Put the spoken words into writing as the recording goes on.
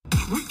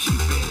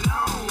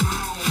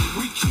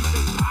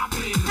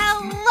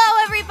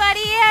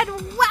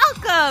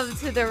Welcome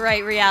to the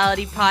Right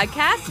Reality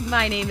Podcast.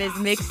 My name is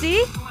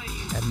Mixie.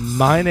 And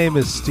my name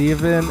is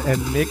Steven, and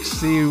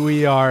Mixie,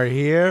 we are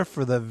here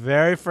for the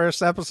very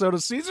first episode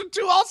of Season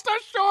 2 All-Star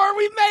Shore.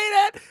 We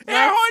made it!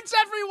 Air horns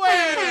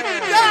everywhere!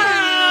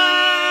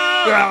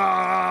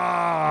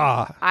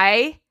 Ah!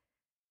 I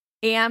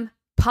am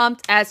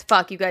pumped as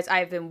fuck, you guys. I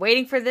have been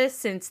waiting for this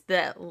since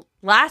the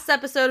last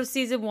episode of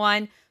Season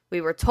 1.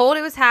 We were told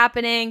it was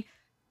happening,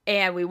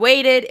 and we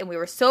waited, and we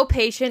were so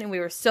patient, and we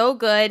were so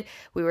good.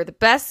 We were the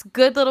best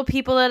good little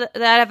people that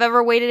have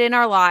ever waited in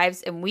our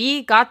lives, and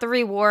we got the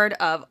reward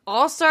of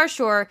All-Star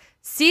Shore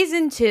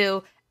Season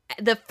 2.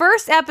 The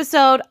first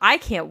episode, I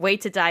can't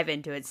wait to dive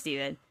into it,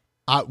 Steven.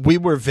 We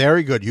were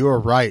very good. You were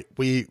right.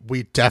 We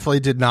definitely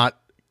did not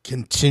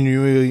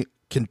continue.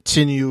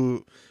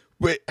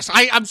 Wait,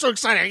 I'm so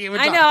excited.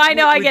 I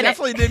know. I get it. We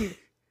definitely didn't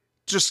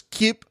just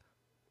keep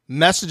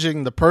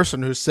messaging the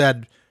person who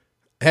said,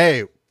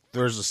 hey,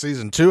 there's a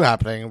Season 2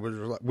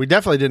 happening. We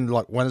definitely didn't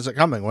look, when is it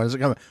coming? When is it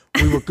coming?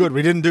 We were good.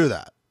 We didn't do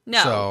that.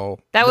 No, so,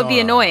 that would be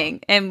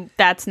annoying, and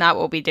that's not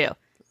what we do.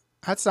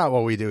 That's not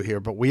what we do here,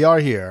 but we are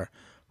here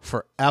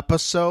for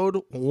episode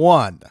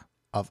 1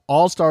 of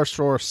All-Star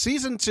Shore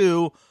Season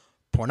 2,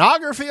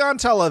 Pornography on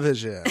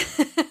Television.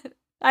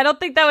 I don't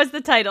think that was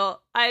the title.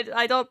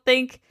 I don't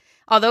think,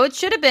 although it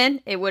should have been,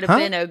 it would have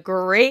been a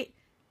great,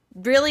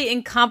 really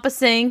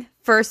encompassing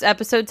first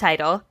episode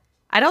title.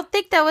 I don't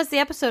think that was the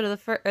episode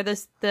of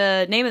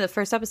the name of the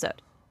first episode.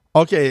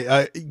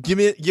 Okay, give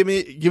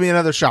me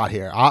another shot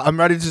here. I'm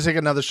ready to take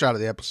another shot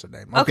of the episode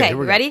name. Okay,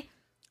 ready?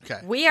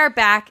 Okay. We are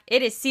back.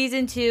 It is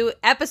Season 2,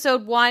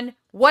 Episode 1.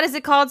 What is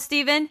it called,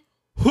 Steven?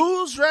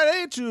 Who's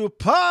ready to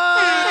party?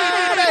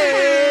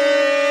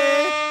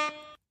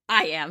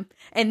 I am.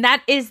 And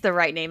that is the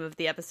right name of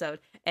the episode.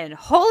 And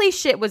holy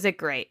shit, was it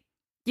great.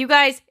 You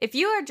guys, if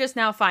you are just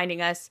now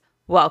finding us,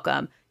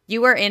 welcome.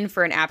 You are in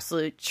for an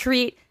absolute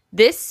treat.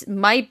 This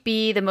might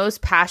be the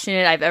most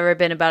passionate I've ever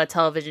been about a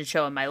television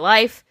show in my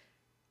life.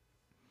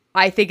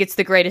 I think it's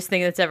the greatest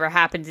thing that's ever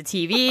happened to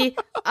TV.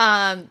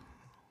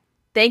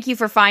 Thank you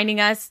for finding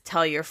us.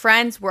 Tell your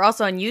friends. We're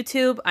also on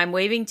YouTube. I'm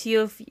waving to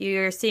you if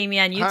you're seeing me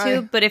on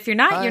YouTube. Hi. But if you're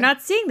not, Hi. You're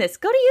not seeing this.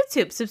 Go to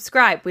YouTube.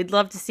 Subscribe. We'd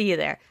love to see you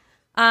there.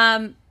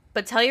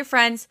 But tell your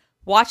friends.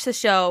 Watch the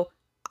show.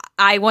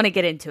 I want to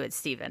get into it,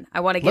 Steven. I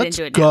want to get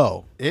into it now. Let's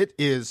go. It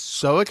is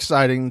so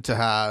exciting to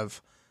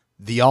have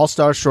the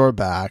All-Star Shore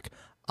back.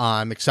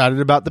 I'm excited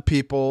about the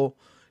people.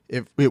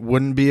 It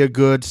wouldn't be a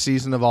good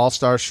season of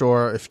All-Star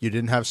Shore if you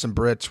didn't have some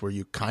Brits where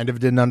you kind of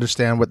didn't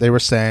understand what they were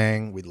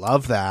saying. We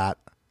love that.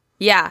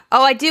 Yeah.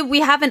 Oh, I do.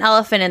 We have an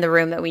elephant in the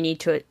room that we need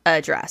to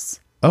address.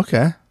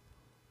 Okay.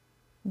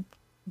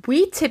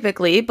 We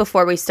typically,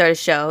 before we start a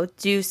show,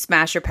 do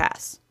Smash or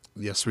Pass.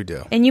 Yes, we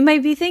do. And you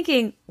might be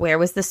thinking, where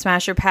was the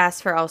Smash or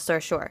Pass for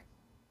All-Star Shore?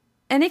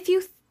 And if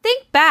you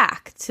think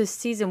back to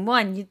Season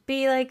 1, you'd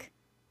be like,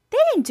 they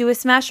didn't do a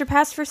Smash or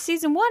Pass for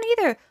Season 1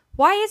 either.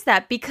 Why is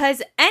that?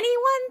 Because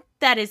anyone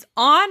that is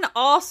on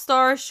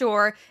All-Star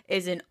Shore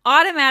is an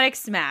automatic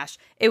smash.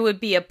 It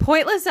would be a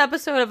pointless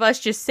episode of us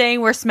just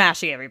saying we're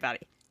smashing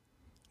everybody.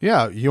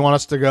 Yeah, you want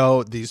us to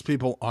go, these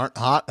people aren't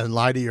hot and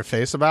lie to your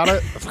face about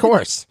it? Of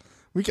course.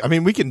 We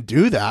can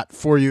do that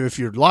for you if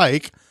you'd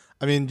like.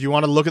 I mean, do you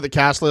want to look at the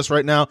cast list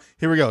right now?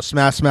 Here we go.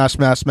 Smash, smash,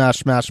 smash, smash,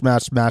 smash,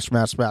 smash, smash,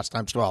 smash, smash,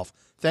 times 12.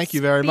 Thank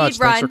you very much.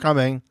 Run. Thanks for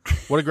coming.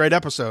 What a great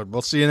episode.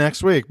 We'll see you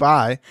next week.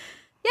 Bye.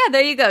 Yeah,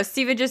 there you go.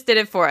 Steven just did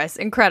it for us.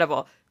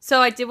 Incredible. So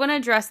I did want to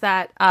address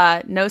that.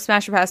 No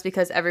Smash or Pass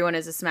because everyone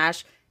is a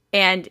Smash.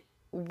 And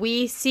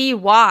we see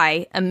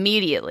why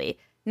immediately.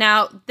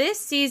 Now, this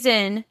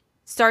season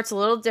starts a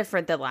little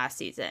different than last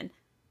season.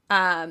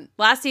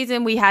 Last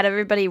season, we had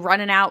everybody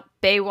running out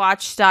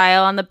Baywatch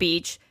style on the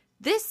beach.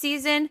 This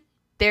season,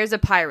 there's a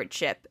pirate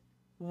ship.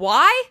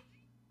 Why?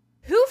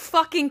 Who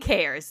fucking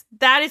cares?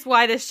 That is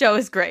why this show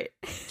is great.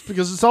 It's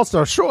because it's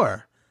All-Star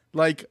Shore.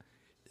 Like,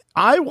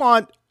 I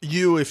want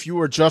you, if you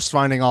were just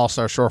finding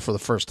All-Star Shore for the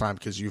first time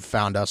because you've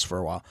found us for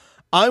a while,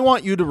 I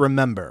want you to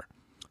remember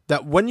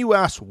that when you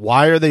ask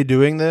why are they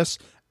doing this,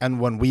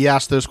 and when we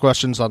ask those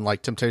questions on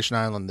like Temptation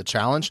Island, The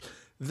Challenge,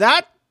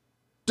 that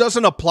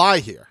doesn't apply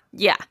here.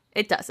 Yeah,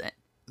 it doesn't.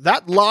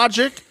 That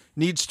logic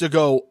needs to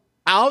go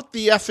out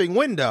the effing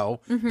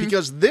window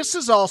because this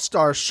is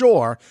All-Star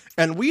Shore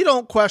and we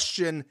don't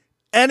question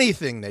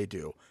anything they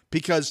do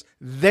because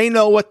they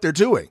know what they're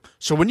doing.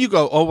 So when you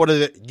go, oh, what are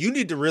they? You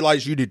need to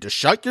realize you need to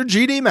shut your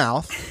GD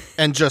mouth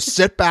and just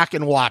sit back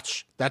and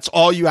watch. That's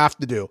all you have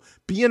to do.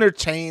 Be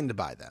entertained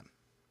by them.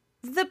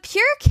 The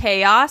pure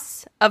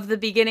chaos of the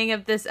beginning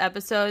of this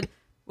episode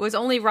was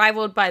only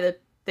rivaled by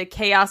the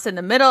chaos in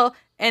the middle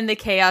and the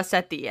chaos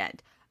at the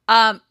end.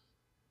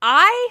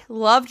 I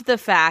loved the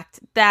fact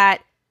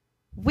that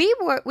we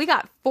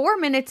got 4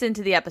 minutes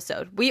into the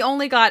episode. We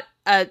only got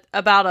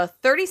about a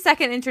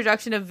 30-second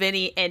introduction of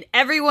Vinny, and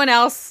everyone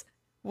else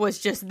was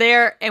just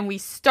there, and we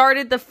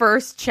started the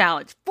first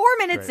challenge. 4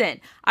 minutes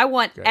in. I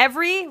want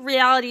every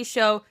reality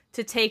show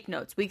to take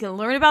notes. We can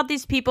learn about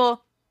these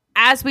people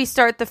as we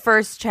start the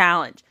first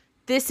challenge.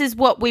 This is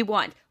what we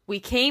want. We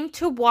came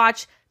to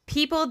watch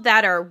people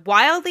that are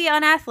wildly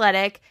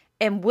unathletic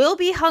and will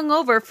be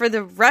hungover for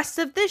the rest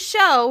of this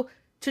show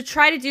to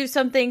try to do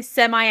something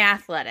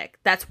semi-athletic.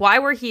 That's why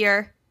we're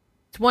here.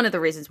 It's one of the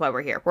reasons why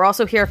we're here. We're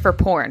also here for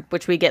porn,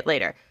 which we get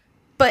later.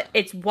 But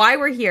it's why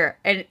we're here,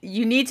 and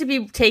you need to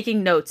be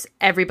taking notes,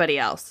 everybody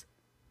else.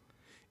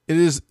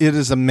 It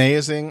is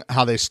amazing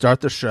how they start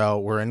the show.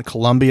 We're in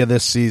Colombia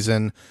this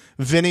season.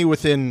 Vinny,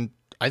 within,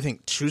 I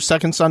think, 2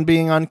 seconds on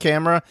being on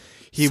camera,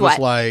 he was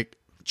like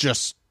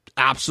just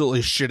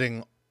absolutely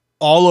shitting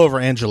all over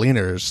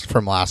Angelina's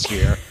from last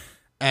year.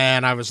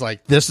 And I was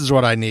like, this is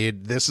what I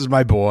need. This is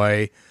my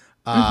boy.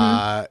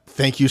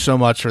 Thank you so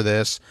much for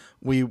this.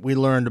 We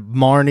learned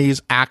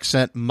Marnie's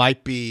accent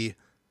might be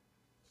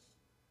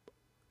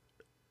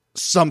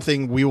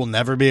something we will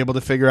never be able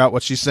to figure out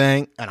what she's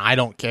saying, and I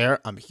don't care.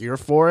 I'm here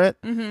for it.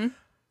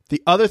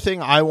 The other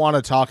thing I want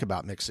to talk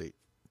about, Mixie,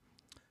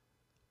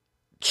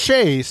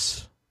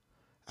 Chase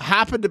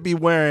happened to be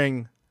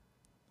wearing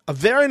a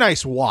very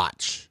nice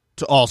watch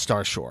to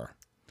All-Star Shore.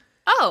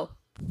 Oh.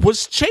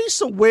 Was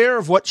Chase aware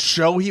of what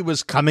show he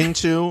was coming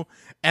to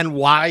and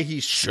why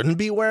he shouldn't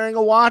be wearing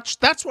a watch?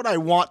 That's what I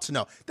want to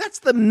know. That's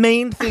the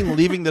main thing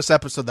leaving this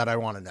episode that I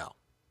want to know.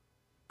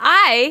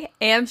 I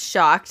am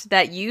shocked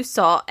that you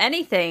saw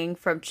anything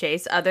from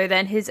Chase other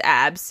than his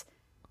abs.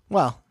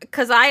 Well,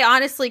 because I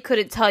honestly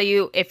couldn't tell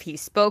you if he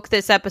spoke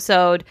this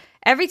episode.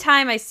 Every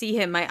time I see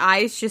him, my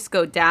eyes just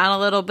go down a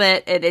little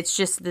bit, and it's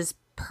just this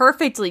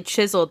perfectly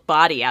chiseled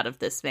body out of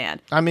this man.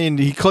 I mean,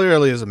 he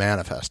clearly is a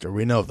manifester.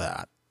 We know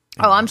that.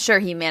 I'm sure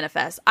he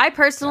manifests. I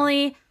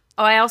personally,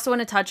 I also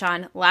want to touch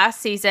on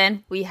last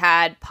season, we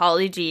had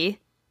Pauly G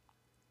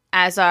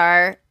as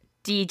our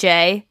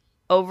DJ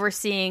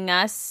overseeing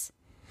us.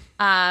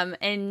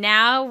 And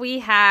now we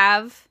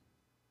have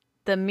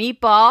the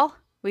meatball.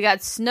 We got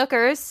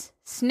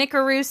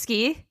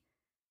Snickerooski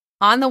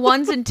on the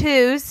ones and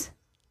twos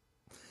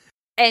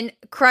and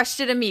crushed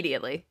it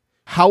immediately.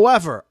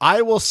 However,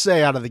 I will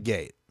say out of the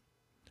gate,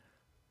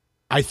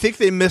 I think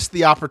they missed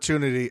the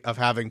opportunity of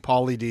having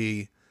Pauly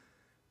D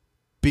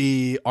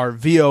be our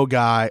VO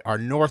guy, our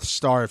North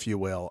Star, if you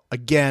will,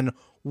 again,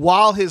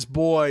 while his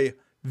boy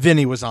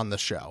Vinny was on the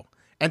show.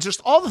 And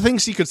just all the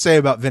things he could say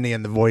about Vinny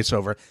in the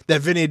voiceover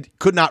that Vinny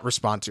could not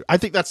respond to. I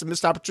think that's a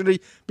missed opportunity.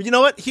 But you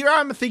know what? Here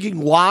I'm thinking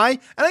why. And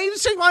I need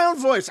to take my own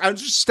voice. I would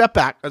just step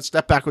back. I'd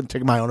step back and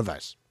take my own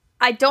advice.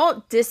 I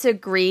don't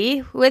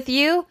disagree with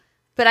you,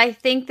 but I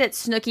think that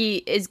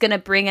Snooki is going to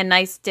bring a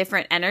nice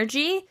different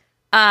energy.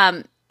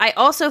 I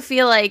also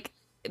feel like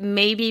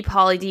maybe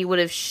Pauly D would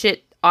have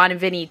shit on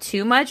Vinny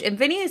too much. And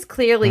Vinny is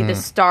clearly the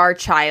star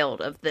child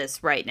of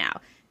this right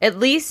now. At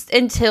least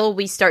until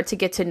we start to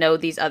get to know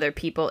these other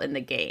people in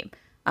the game.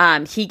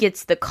 He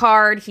gets the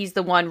card. He's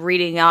the one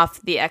reading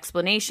off the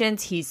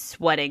explanations. He's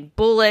sweating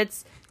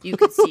bullets. You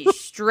can see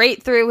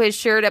straight through his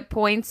shirt at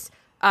points.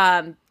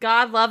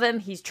 God love him.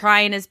 He's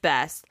trying his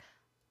best.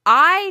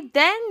 I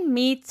then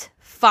meet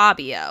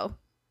Fabio.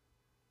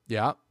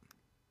 Yeah.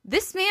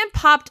 This man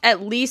popped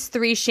at least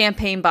 3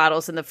 champagne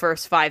bottles in the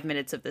first 5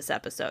 minutes of this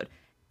episode.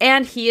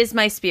 And he is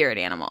my spirit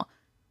animal.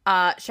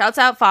 Shouts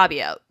out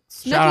Fabio.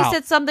 Snooki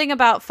said something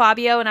about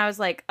Fabio, and I was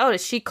like, oh,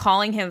 is she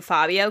calling him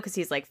Fabio because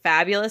he's like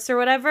fabulous or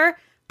whatever?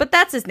 But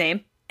that's his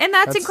name, and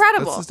that's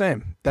incredible.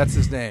 That's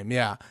his name,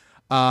 yeah.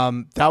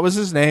 That was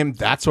his name.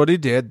 That's what he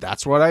did.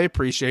 That's what I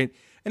appreciate.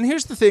 And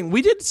here's the thing.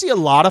 We didn't see a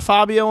lot of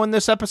Fabio in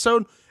this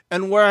episode,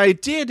 and where I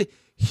did,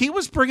 he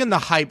was bringing the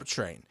hype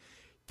train.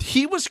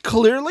 He was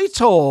clearly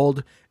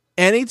told,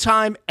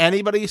 anytime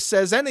anybody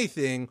says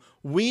anything,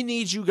 we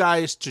need you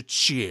guys to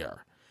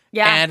cheer.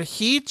 Yeah. And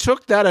he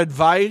took that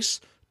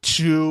advice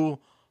to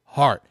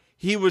heart.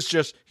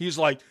 He's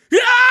like,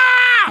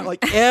 yeah!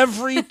 Like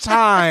every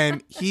time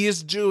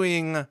he's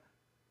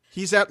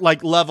at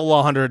like level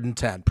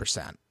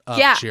 110%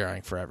 of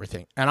cheering for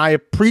everything. And I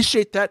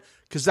appreciate that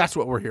because that's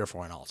what we're here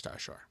for in All-Star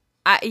Shore.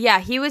 Yeah,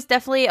 he was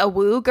definitely a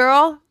woo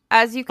girl,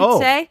 as you could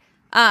say.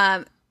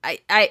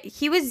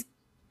 He was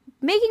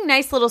making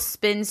nice little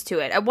spins to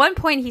it. At one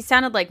point, he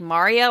sounded like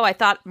Mario. I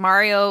thought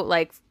Mario,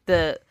 like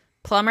the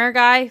plumber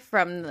guy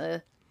from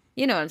the...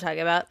 You know what I'm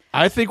talking about.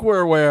 I think we're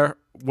aware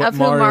what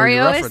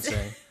Mario you're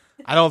referencing.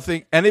 I don't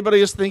think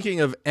anybody is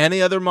thinking of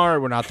any other Mario.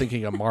 We're not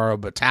thinking of Mario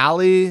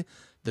Batali,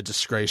 the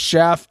disgraced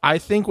chef. I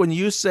think when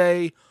you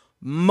say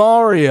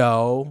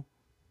Mario,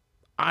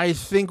 I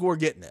think we're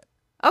getting it.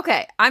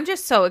 Okay, I'm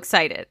just so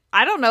excited.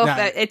 I don't know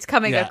if it's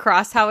coming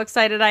across how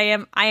excited I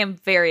am. I am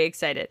very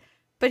excited.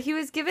 But he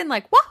was given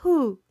like,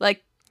 wahoo,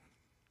 like,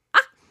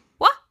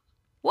 wah.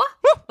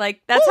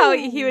 Like, that's how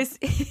he was.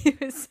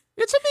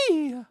 It's a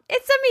me.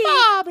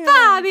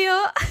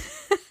 Fabio.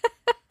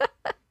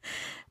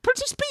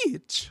 Pretty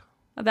speech.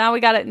 Now we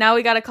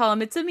gotta call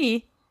him. It's a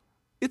me,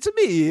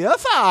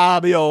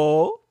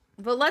 Fabio.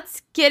 But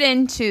let's get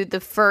into the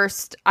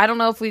first. I don't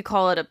know if we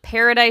call it a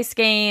paradise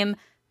game.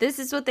 This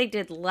is what they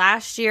did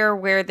last year,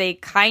 where they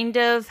kind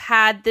of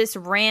had this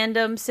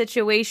random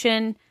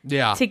situation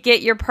to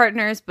get your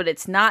partners, but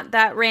it's not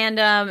that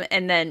random.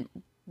 And then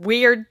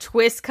weird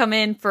twists come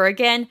in for,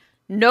 again,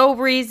 no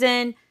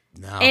reason.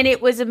 No. And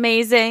it was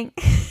amazing.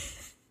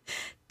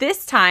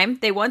 this time,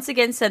 they once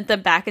again sent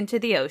them back into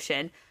the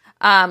ocean,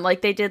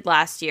 like they did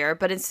last year.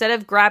 But instead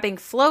of grabbing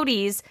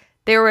floaties,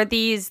 there were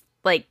these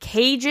like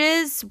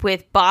cages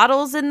with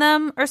bottles in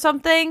them or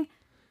something.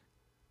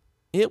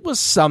 It was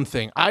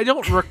something. I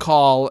don't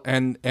recall,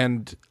 and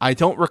I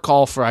don't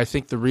recall for, I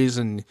think, the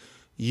reason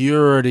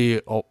you're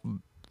already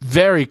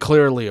very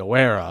clearly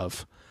aware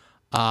of,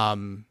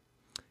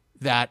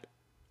 that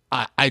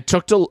I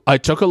took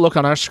a look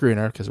on our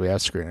screener, because we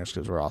have screeners,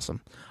 because we're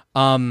awesome.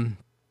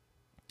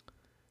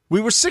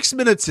 We were 6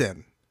 minutes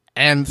in,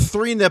 and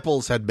 3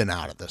 nipples had been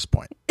out at this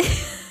point.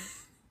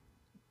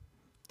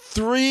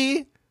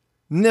 3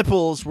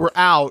 nipples were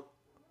out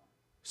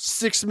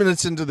 6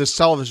 minutes into this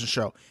television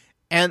show.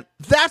 And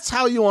that's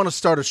how you want to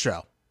start a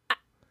show.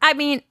 I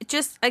mean,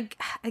 just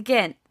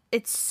again,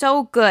 it's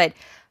so good.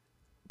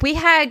 We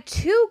had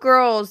 2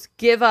 girls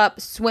give up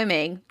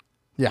swimming.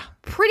 Yeah.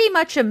 Pretty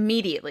much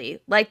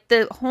immediately. Like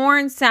the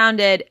horn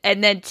sounded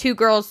and then 2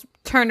 girls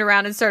turned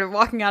around and started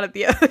walking out of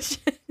the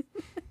ocean.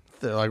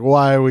 They're like,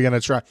 why are we going to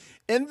try?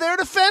 In their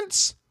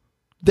defense,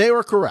 they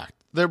were correct.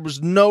 There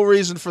was no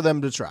reason for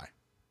them to try.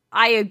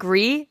 I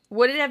agree.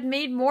 Would it have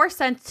made more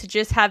sense to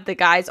just have the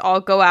guys all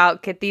go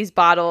out, get these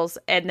bottles,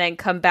 and then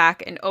come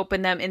back and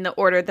open them in the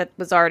order that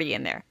was already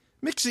in there?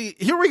 Mixie,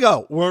 here we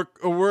go.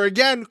 We're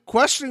again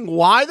questioning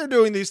why they're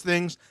doing these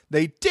things.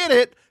 They did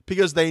it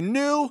because they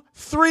knew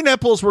 3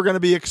 nipples were going to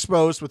be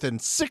exposed within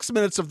 6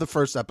 minutes of the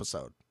first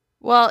episode.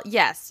 Well,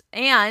 yes.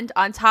 And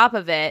on top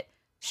of it,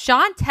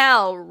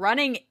 Chantel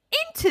running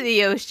into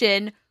the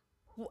ocean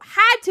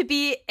had to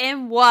be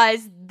and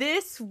was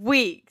this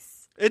week's.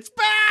 It's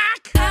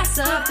back! Ass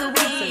of the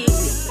week.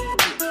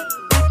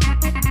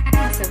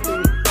 Ass of the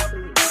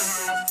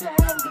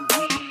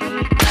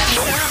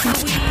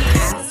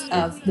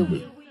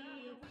week.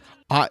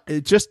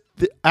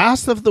 The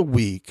ass of the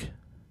week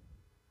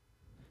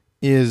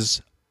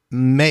is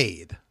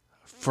made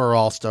for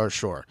All Star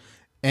Shore.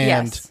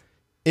 And yes.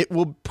 It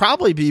will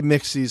probably be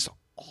Mixie's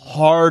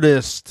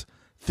hardest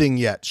thing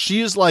yet.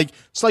 It's like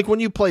when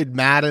you played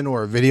Madden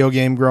or a video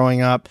game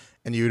growing up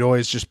and you'd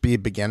always just be a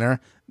beginner.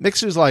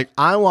 Mixer's like,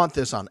 I want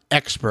this on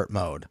expert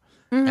mode.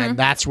 Mm-hmm. And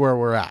that's where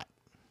we're at.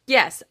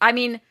 Yes. I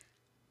mean,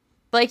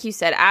 like you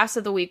said, Ass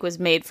of the Week was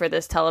made for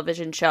this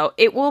television show.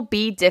 It will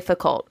be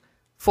difficult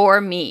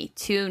for me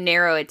to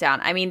narrow it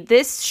down. I mean,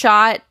 this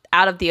shot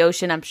out of the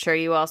ocean, I'm sure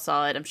you all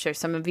saw it. I'm sure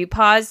some of you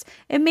paused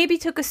and maybe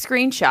took a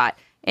screenshot.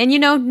 And,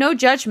 no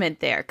judgment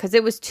there because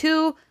it was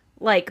 2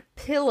 like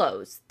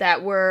pillows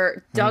that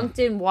were dunked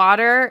in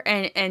water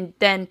and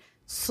then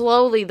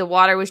slowly the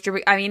water was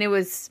dripping. I mean, it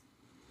was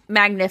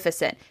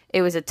magnificent.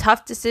 It was a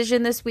tough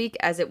decision this week,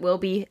 as it will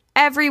be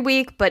every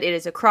week, but it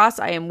is a cross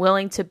I am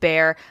willing to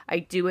bear. I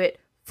do it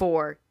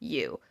for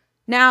you.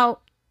 Now,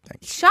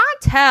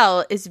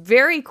 Chantel is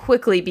very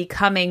quickly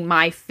becoming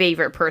my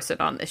favorite person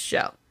on this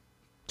show.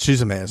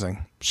 She's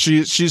amazing.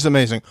 She's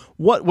amazing.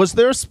 What was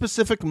there a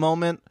specific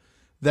moment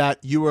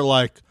that you were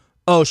like,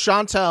 oh,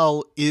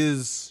 Chantel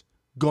is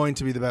going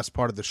to be the best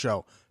part of the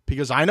show?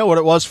 Because I know what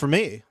it was for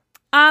me.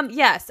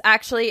 Yes,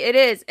 actually it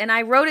is. And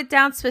I wrote it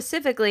down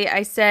specifically.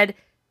 I said,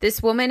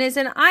 this woman is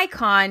an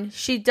icon.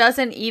 She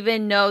doesn't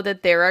even know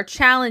that there are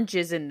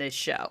challenges in this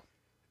show.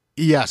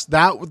 Yes,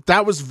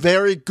 that was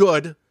very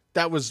good.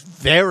 That was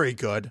very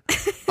good.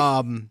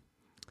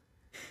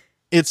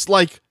 It's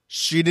like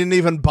she didn't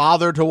even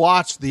bother to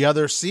watch the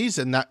other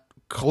season that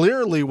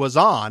clearly was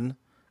on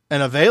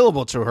and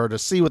available to her to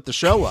see what the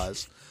show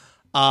was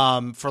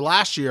for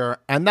last year.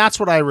 And that's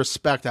what I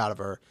respect out of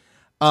her.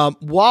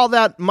 While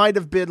that might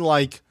have been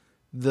like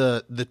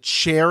the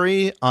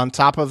cherry on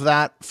top of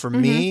that for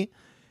me,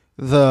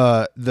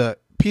 the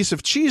piece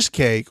of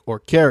cheesecake or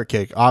carrot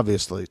cake,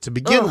 obviously, to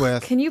begin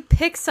with. Can you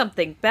pick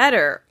something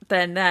better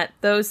than that?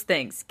 Those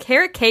things.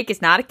 Carrot cake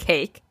is not a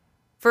cake,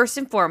 first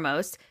and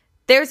foremost.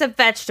 There's a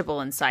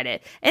vegetable inside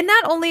it. And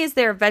not only is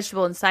there a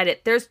vegetable inside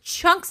it, there's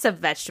chunks of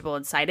vegetable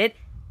inside it.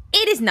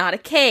 It is not a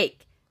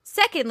cake.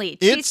 Secondly,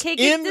 cheesecake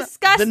is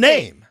disgusting. The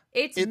name.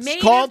 It's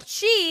made of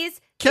cheese.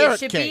 It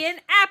should be an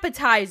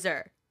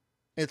appetizer.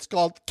 It's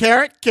called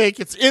carrot cake.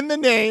 It's in the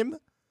name.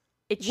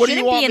 It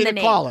shouldn't be in the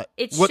name. Call it?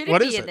 It shouldn't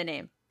be in the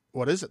name.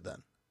 What is it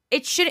then?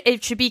 It should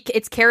be.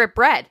 It's carrot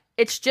bread.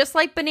 It's just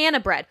like banana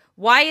bread.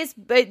 Why is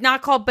it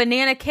not called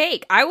banana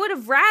cake? I would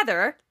have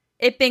rather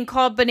it been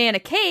called banana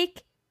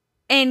cake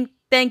and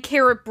then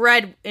carrot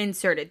bread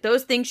inserted.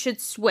 Those things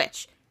should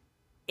switch.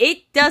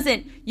 It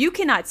doesn't. You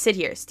cannot sit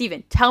here,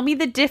 Steven. Tell me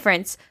the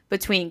difference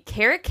between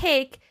carrot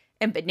cake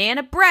and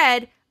banana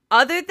bread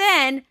other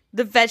than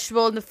the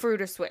vegetable and the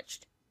fruit are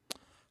switched.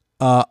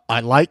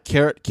 I like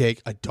carrot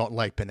cake. I don't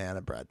like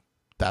banana bread.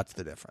 That's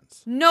the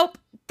difference. Nope.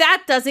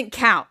 That doesn't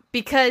count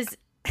because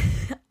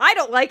I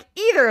don't like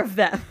either of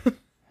them.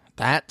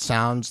 That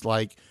sounds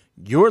like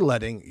you're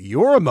letting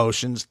your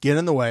emotions get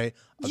in the way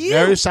of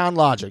very sound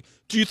logic.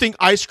 Do you think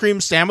ice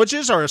cream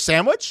sandwiches are a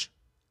sandwich?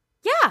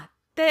 Yeah.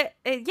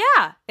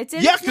 It's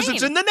in because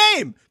it's in the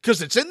name.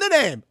 Because it's in the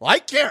name.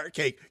 Like carrot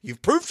cake.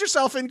 You've proved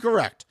yourself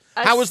incorrect.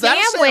 How is that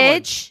a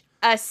sandwich?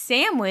 A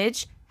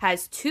sandwich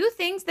has two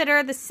things that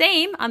are the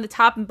same on the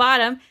top and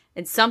bottom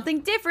and something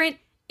different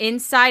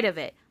inside of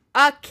it.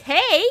 A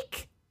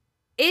cake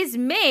is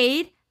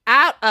made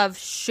out of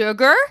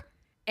sugar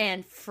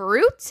and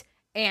fruit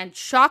and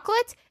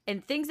chocolate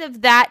and things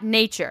of that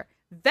nature.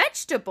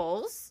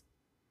 Vegetables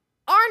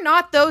are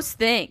not those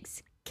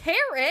things.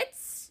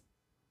 Carrots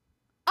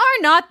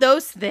are not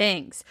those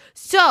things.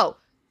 So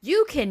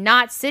you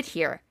cannot sit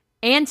here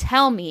and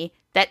tell me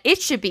that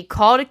it should be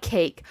called a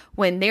cake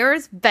when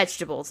there's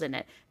vegetables in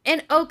it.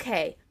 And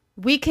okay,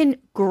 we can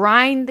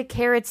grind the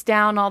carrots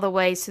down all the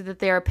way so that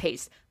they're a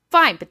paste.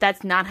 Fine, but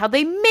that's not how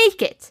they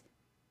make it.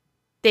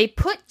 They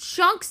put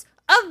chunks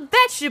of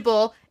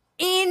vegetable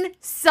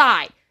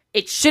inside.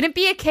 It shouldn't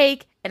be a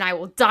cake, and I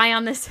will die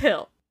on this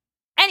hill.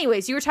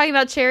 Anyways, you were talking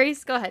about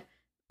cherries? Go ahead.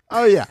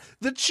 Oh, yeah.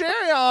 The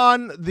cherry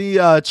on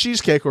the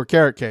cheesecake or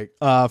carrot cake,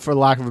 for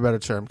lack of a better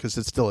term, because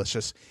it's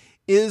delicious,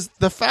 is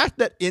the fact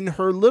that in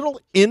her little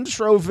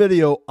intro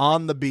video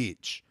on the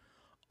beach,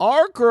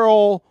 our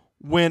girl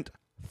went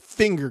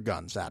finger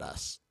guns at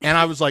us. And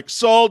I was like,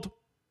 sold.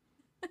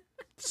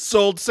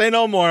 Sold. Say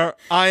no more.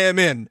 I am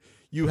in.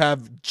 You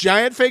have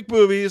giant fake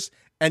boobies,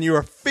 and you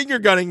are finger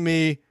gunning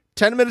me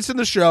 10 minutes in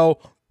the show.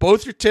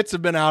 Both your tits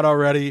have been out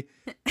already.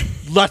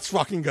 Let's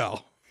fucking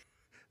go.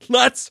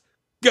 Let's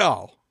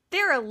go.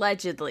 They're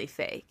allegedly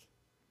fake.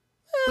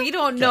 We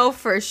don't know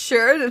for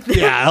sure that they're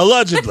Yeah,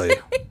 allegedly.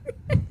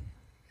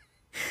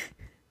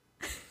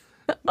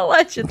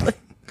 allegedly.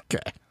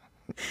 Okay.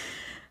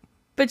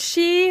 But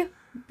she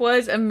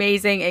was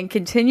amazing and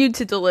continued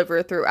to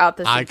deliver throughout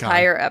this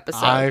entire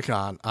episode.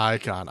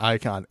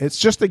 Icon. It's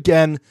just,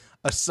 again,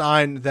 a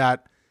sign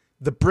that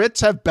the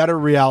Brits have better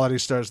reality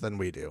stars than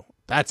we do.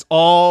 That's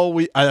all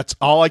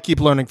I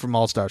keep learning from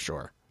All Star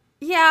Shore.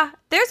 Yeah,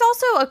 there's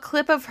also a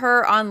clip of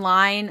her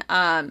online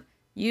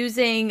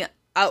using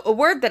a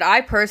word that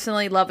I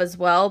personally love as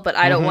well, but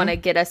I don't want to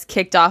get us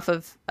kicked off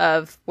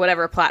of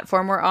whatever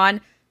platform we're on.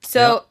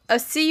 So,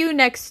 see you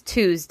next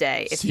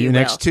Tuesday, if you will. See you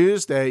next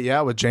Tuesday, yeah,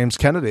 with James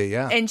Kennedy,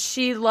 yeah. And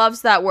she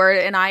loves that word,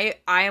 and I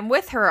am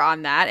with her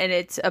on that, and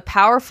it's a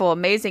powerful,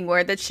 amazing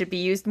word that should be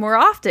used more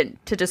often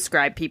to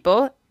describe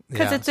people,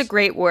 because it's a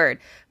great word.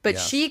 But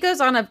she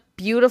goes on a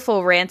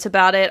beautiful rant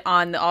about it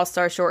on the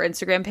All-Star Shore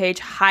Instagram page.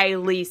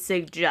 Highly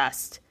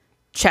suggest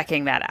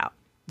checking that out.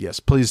 Yes,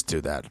 please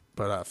do that.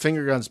 But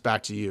finger guns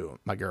back to you,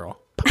 my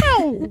girl.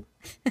 Pow!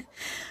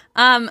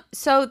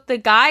 So the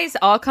guys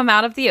all come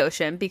out of the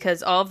ocean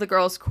because all of the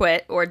girls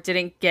quit or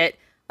didn't get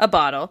a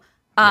bottle.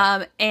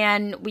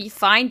 And we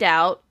find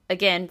out,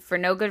 again, for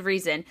no good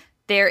reason,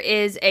 there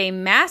is a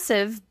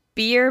massive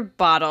beer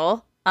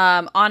bottle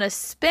on a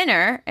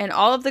spinner, and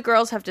all of the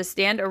girls have to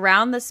stand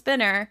around the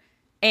spinner.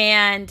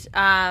 And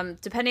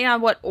depending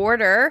on what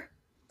order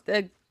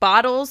the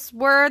bottles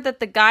were that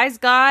the guys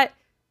got,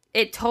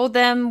 it told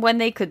them when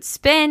they could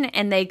spin,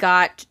 and they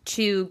got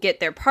to get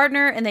their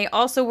partner, and they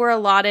also were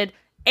allotted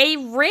a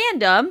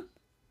random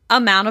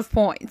amount of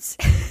points.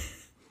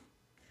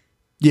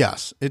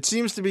 Yes, it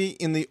seems to be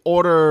in the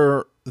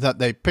order that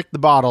they picked the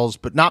bottles,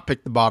 but not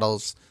picked the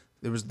bottles.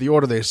 It was the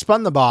order they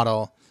spun the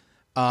bottle.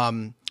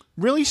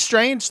 Really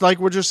strange. Like,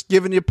 we're just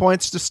giving you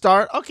points to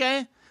start.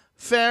 Okay,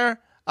 fair.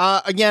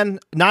 Again,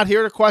 not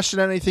here to question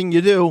anything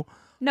you do.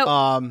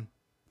 Nope.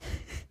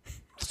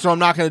 So I'm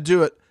not going to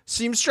do it.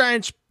 Seems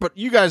strange, but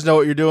you guys know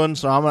what you're doing,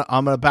 so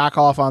I'm gonna back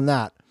off on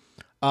that.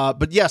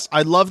 But yes,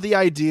 I love the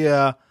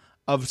idea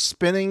of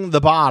spinning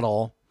the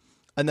bottle,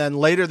 and then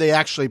later they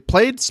actually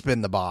played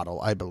Spin the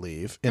Bottle, I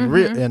believe,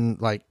 in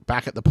like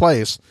back at the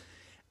place,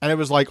 and it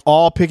was like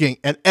all picking,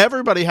 and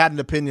everybody had an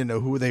opinion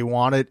of who they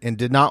wanted and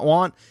did not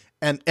want,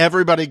 and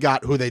everybody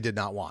got who they did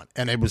not want,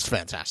 and it was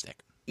fantastic.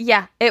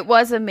 Yeah, it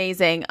was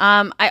amazing.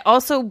 I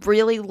also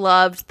really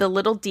loved the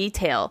little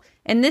detail,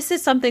 and this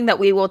is something that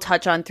we will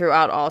touch on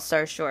throughout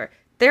All-Star Shore.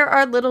 There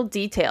are little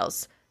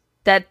details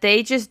that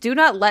they just do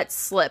not let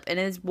slip, and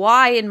it is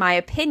why, in my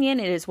opinion,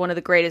 it is one of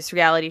the greatest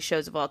reality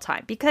shows of all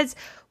time. Because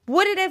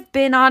would it have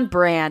been on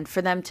brand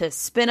for them to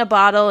spin a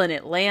bottle and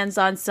it lands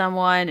on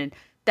someone and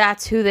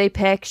that's who they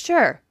pick?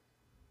 Sure.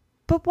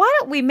 But why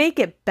don't we make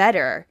it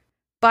better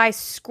by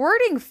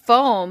squirting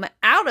foam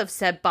out of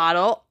said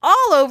bottle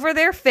all over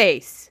their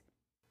face?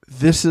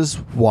 This is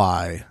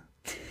why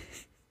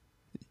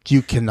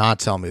you cannot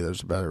tell me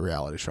there's a better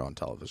reality show on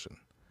television.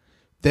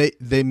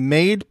 They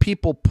made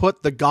people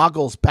put the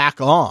goggles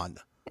back on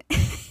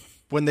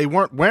when they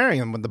weren't wearing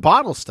them when the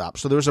bottle stopped.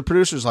 So there was a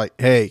producer's like,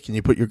 hey, can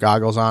you put your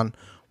goggles on?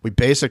 We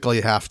basically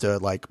have to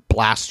like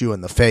blast you in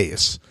the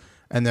face.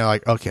 And they're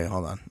like, okay,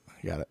 hold on.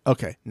 I got it.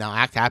 Okay, now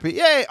act happy.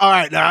 Yay. All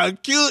right, now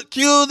cue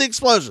the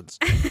explosions.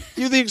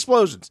 Cue the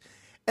explosions.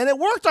 And it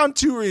worked on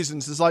two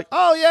reasons. It's like,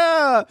 oh,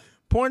 yeah,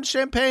 pouring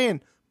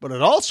champagne. But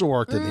it also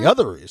worked in the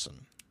other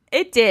reason.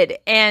 It did,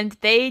 and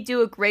they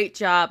do a great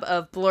job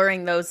of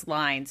blurring those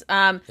lines.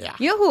 Yeah.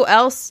 You know who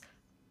else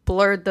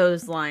blurred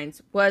those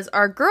lines? Was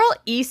our girl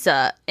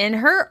Issa. In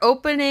her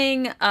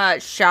opening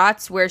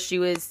shots where she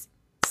was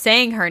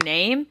saying her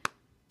name,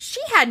 she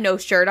had no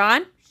shirt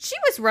on. She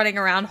was running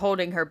around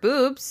holding her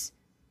boobs.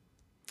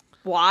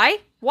 Why?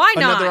 Why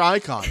not?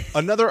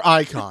 Another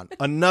icon.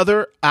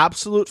 Another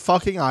absolute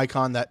fucking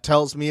icon that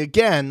tells me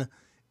again,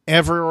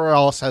 everywhere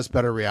else has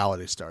better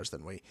reality stars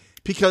than we.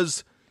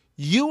 Because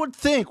you would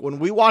think when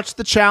we watched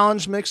The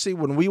Challenge, Mixie,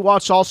 when we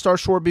watched All-Star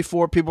Shore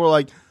before, people were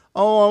like,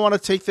 oh, I want to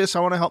take this. I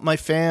want to help my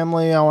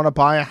family. I want to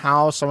buy a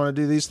house. I want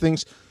to do these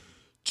things.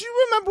 Do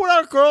you remember what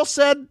our girl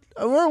said?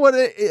 Or what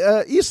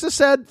Issa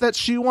said that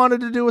she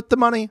wanted to do with the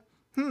money?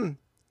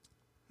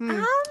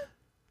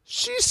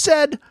 She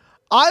said,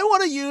 I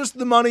want to use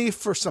the money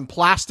for some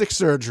plastic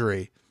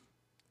surgery.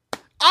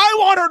 I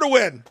want her to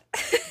win.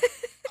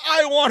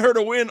 I want her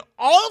to win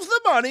all of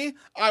the money.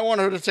 I want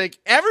her to take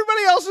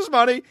everybody else's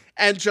money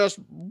and just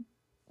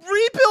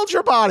rebuild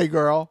your body,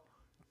 girl.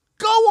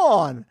 Go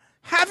on.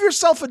 Have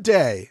yourself a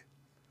day.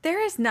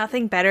 There is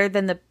nothing better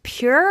than the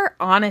pure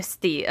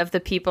honesty of the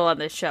people on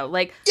this show.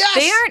 Like, yes!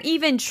 They aren't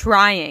even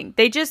trying.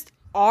 They just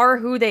are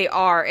who they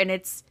are, and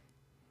it's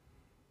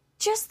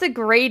just the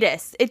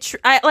greatest.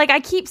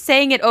 I keep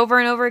saying it over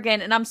and over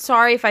again, and I'm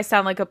sorry if I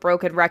sound like a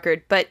broken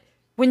record, but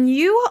when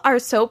you are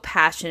so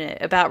passionate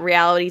about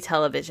reality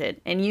television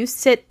and you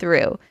sit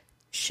through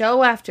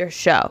show after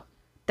show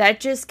that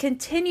just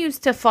continues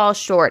to fall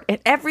short and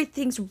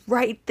everything's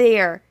right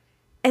there,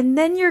 and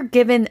then you're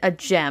given a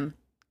gem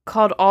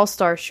called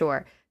All-Star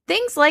Shore.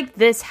 Things like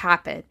this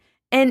happen,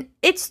 and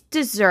it's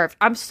deserved.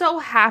 I'm so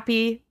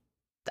happy.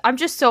 I'm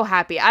just so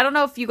happy. I don't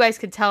know if you guys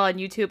can tell on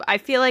YouTube. I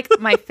feel like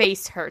my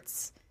face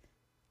hurts.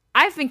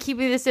 I've been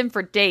keeping this in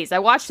for days. I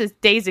watched this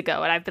days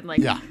ago, and I've been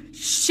like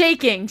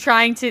shaking,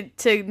 trying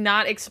to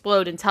not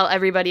explode and tell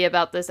everybody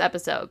about this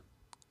episode.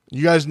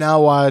 You guys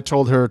know why I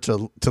told her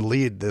to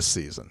lead this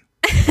season.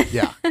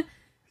 Yeah.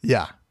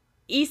 Yeah.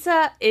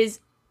 Issa is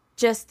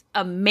just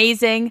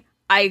amazing.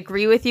 I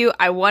agree with you.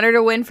 I want her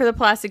to win for the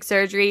plastic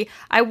surgery.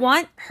 I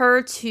want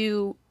her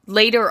to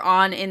later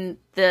on in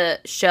the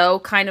show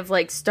kind of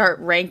like start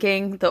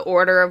ranking the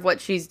order of what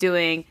she's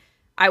doing.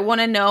 I want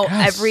to know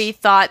every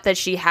thought that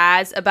she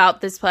has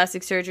about this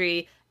plastic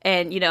surgery,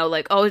 and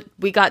like, oh,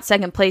 we got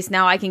second place,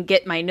 now I can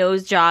get my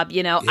nose job.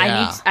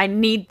 I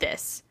need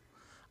this.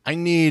 I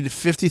need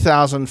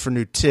 $50,000 for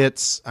new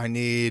tits. I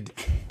need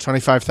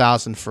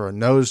 $25,000 for a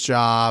nose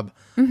job.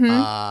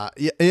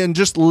 Mm-hmm. And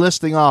just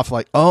listing off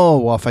like, oh,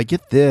 well, if I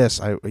get this,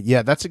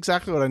 that's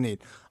exactly what I need.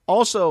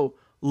 Also,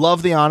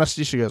 love the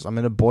honesty. She goes, I'm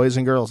into boys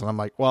and girls. And I'm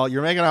like, well,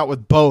 you're making out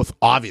with both,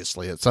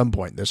 obviously, at some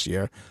point this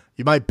year.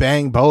 You might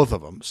bang both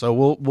of them. So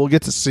we'll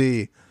get to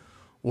see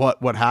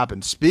what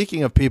happens.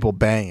 Speaking of people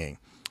banging,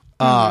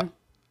 Zavi,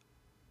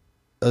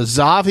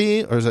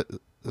 or is it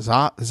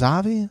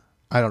Zavi?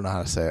 I don't know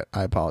how to say it.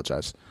 I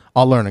apologize.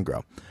 I'll learn and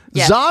grow.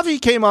 Yes. Zavi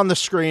came on the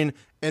screen,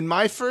 and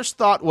my first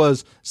thought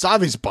was,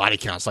 Zavi's body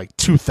count's like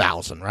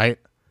 2,000, right?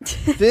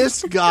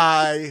 This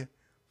guy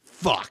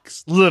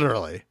fucks,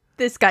 literally.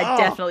 This guy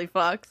definitely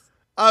fucks.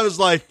 I was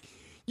like,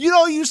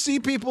 you see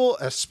people,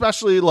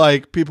 especially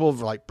like people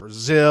like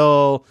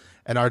Brazil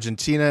and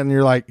Argentina, and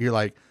you're like,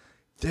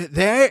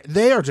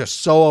 they are just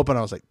so open.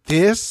 I was like,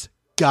 this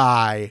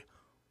guy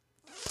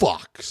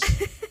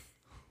fucks.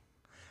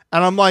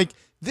 And I'm like,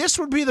 this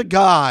would be the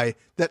guy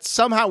that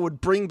somehow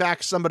would bring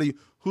back somebody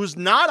who's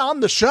not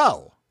on the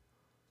show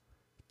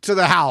to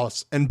the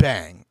house and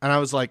bang. And I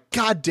was like,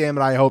 God damn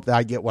it, I hope that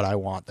I get what I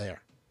want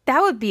there.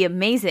 That would be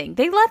amazing.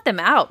 They let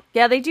them out.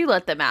 Yeah, they do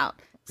let them out.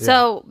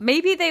 So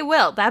maybe they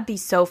will. That'd be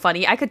so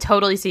funny. I could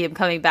totally see him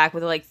coming back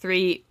with like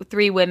three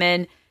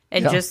women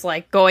and just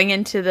like going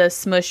into the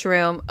smush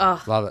room.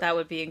 Oh, love it. That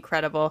would be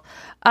incredible.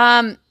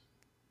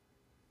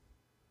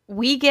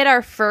 We get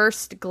our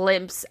first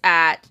glimpse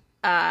at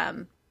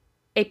a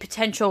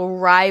potential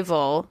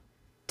rival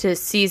to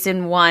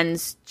season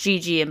 1's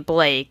Gigi and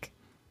Blake.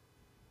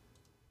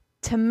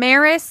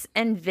 Tamaris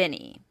and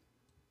Vinny.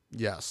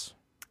 Yes.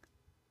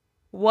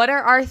 What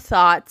are our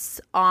thoughts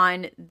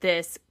on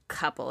this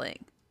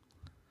coupling?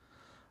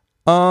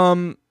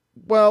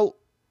 Well,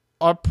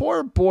 our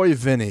poor boy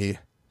Vinny,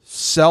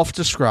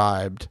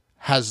 self-described,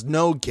 has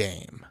no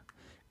game.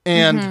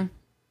 And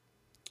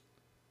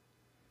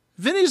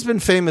Vinny's been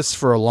famous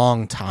for a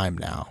long time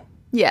now.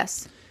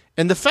 Yes.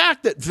 And the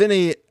fact that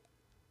Vinny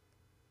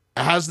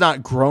has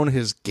not grown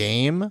his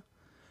game,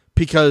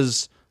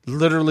 because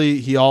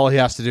literally all he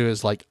has to do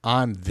is like,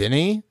 I'm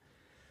Vinny,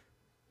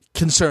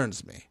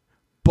 concerns me.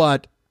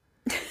 But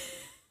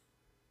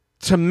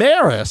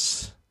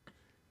Tamaris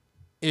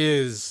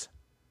is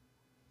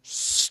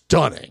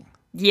stunning.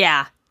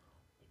 Yeah.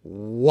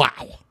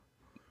 Wow.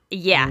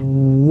 Yeah.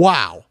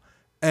 Wow.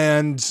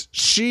 And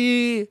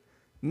she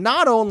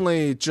not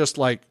only just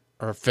like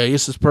her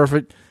face is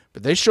perfect,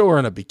 but they show her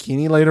in a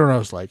bikini later, and I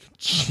was like,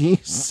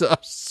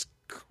 Jesus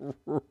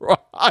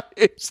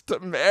Christ,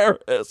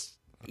 Tamaris.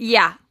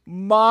 Yeah.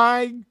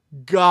 My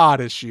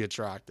God, is she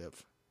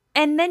attractive.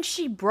 And then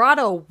she brought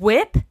a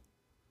whip.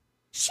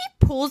 She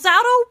pulls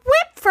out a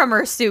whip from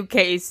her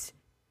suitcase.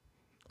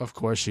 Of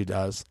course she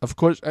does. Of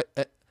course.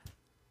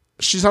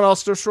 She's on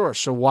All-Star Shore,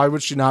 so why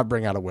would she not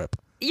bring out a whip?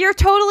 You're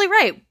totally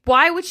right.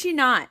 Why would she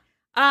not?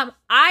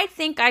 I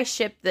think I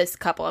ship this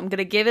couple. I'm going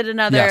to give it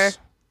another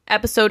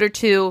episode or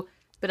two.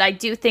 but I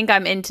do think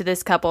I'm into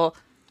this couple.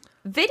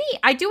 Vinny,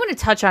 I do want to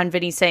touch on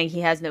Vinny saying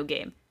he has no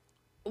game.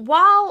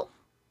 While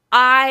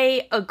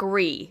I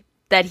agree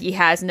that he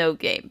has no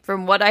game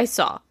from what I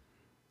saw,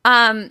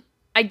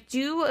 I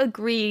do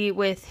agree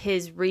with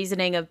his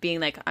reasoning of being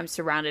like, I'm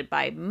surrounded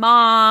by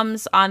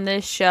moms on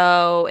this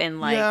show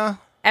and like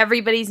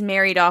everybody's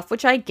married off,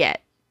 which I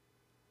get.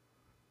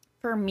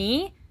 For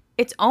me,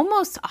 it's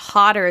almost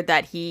hotter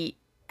that he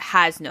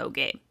has no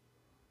game.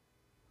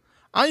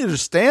 I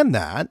understand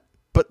that,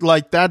 but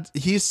like that,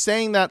 he's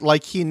saying that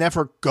like he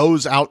never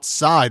goes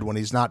outside when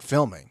he's not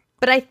filming.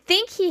 But I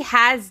think he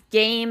has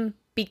game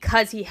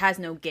because he has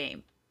no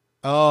game.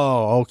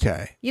 Oh,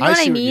 okay. You know what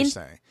I mean? What you're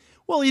saying.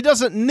 Well, he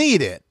doesn't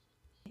need it.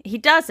 He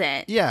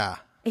doesn't. Yeah.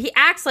 He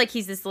acts like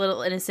he's this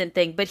little innocent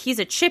thing, but he's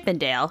a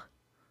Chippendale.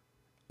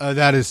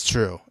 That is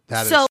true.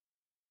 That is.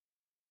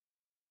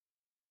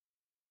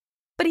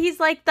 But he's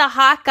like the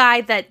hot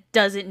guy that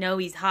doesn't know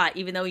he's hot,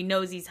 even though he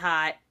knows he's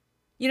hot.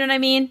 You know what I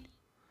mean?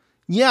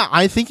 Yeah,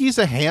 I think he's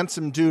a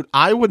handsome dude.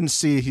 I wouldn't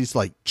see he's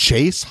like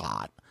Chase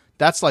hot.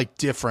 That's like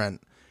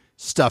different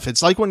stuff.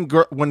 It's like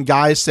when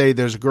guys say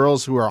there's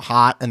girls who are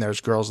hot and there's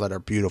girls that are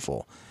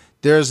beautiful.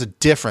 There's a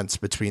difference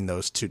between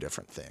those two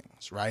different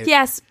things, right?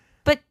 Yes,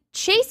 but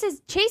Chase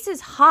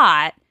is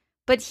hot,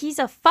 but he's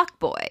a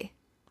fuckboy.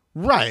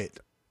 Right.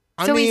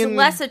 So he's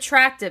less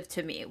attractive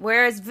to me.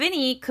 Whereas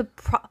Vinny could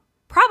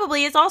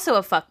probably is also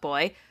a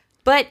fuckboy,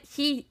 but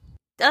he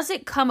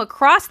doesn't come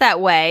across that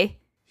way.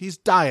 He's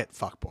diet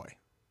fuckboy.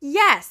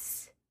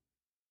 Yes.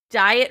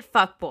 Diet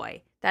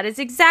fuckboy. That is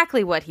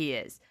exactly what he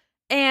is.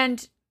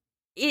 And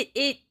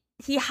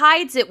he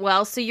hides it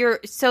well,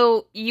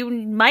 so you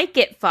might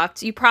get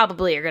fucked. You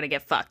probably are going to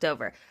get fucked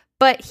over.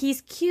 But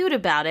he's cute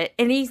about it,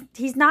 and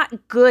he's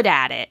not good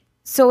at it.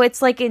 So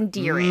it's like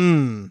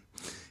endearing.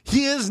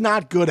 He is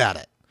not good at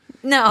it.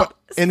 No.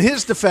 But in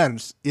his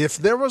defense, if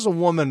there was a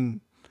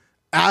woman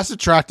as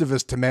attractive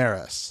as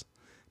Tamaris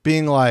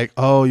being like,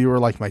 oh, you were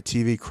like my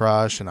TV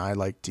crush and I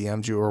like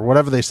DM'd you or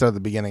whatever they said at the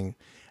beginning,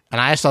 and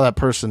I saw that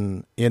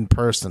person in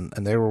person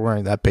and they were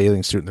wearing that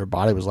bathing suit and their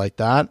body was like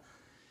that,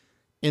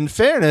 in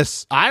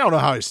fairness, I don't know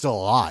how he's still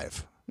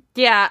alive.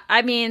 Yeah,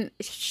 I mean,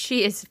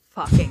 she is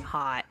fucking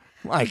hot.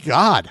 My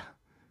God.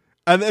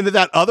 And then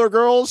that other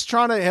girl's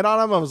trying to hit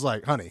on him. I was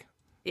like, honey.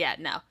 Yeah,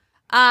 no.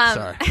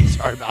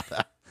 Sorry about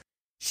that.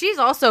 She's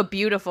also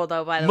beautiful,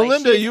 though, by the way.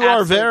 Melinda, you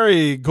are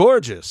very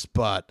gorgeous,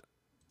 but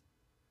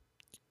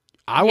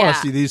I want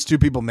to see these two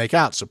people make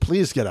out, so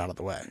please get out of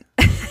the way.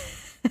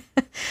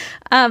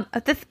 The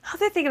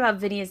other thing about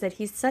Vinny is that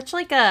he's such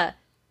like a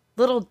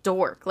little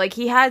dork. Like,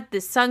 he had the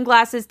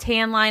sunglasses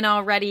tan line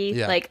already.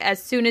 Yeah. Like,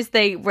 as soon as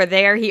they were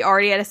there, he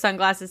already had a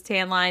sunglasses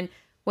tan line.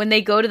 When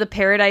they go to the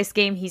Paradise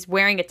game, he's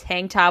wearing a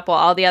tank top while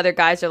all the other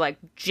guys are like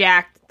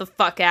jacked the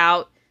fuck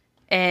out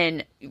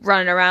and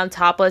running around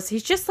topless.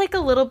 He's just like a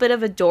little bit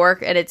of a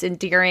dork, and it's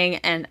endearing,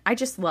 and I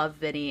just love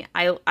Vinny.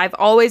 I've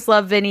always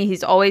loved Vinny.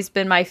 He's always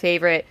been my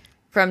favorite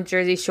from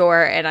Jersey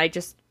Shore, and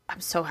I'm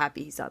so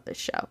happy he's on this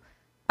show.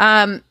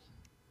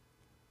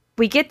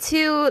 We get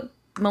to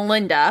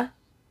Melinda,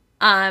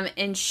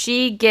 and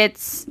she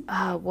gets,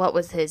 what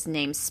was his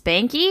name?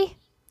 Spanky?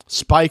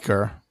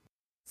 Spiker.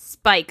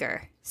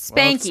 Spiker. Spanky.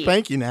 Well, it's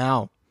Spanky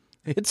now.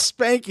 It's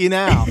Spanky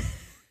now.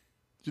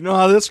 You know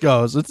how this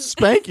goes. It's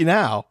Spanky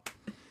now.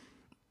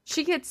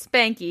 She gets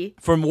Spanky.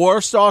 From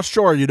Warsaw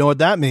Shore, you know what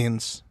that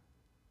means.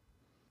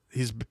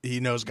 He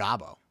knows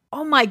Gabo.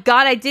 Oh my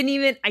God, I didn't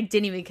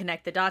even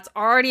connect the dots.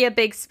 Already a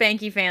big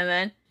Spanky fan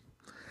then.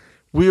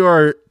 We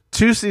are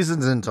 2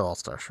 seasons into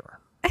All-Star Shore.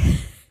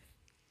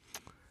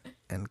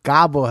 And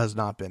Gabo has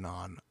not been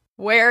on.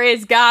 Where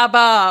is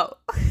Gabo?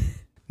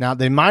 Now,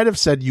 they might have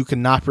said you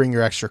cannot bring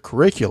your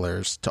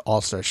extracurriculars to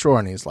All-Star Shore,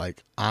 and he's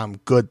like, I'm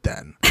good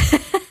then.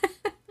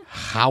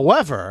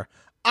 However,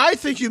 I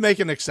think you make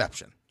an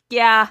exception.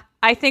 Yeah,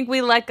 I think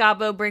we let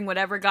Gabo bring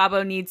whatever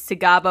Gabo needs to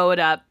Gabo it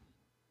up.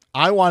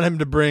 I want him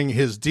to bring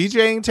his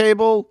DJing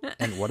table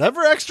and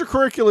whatever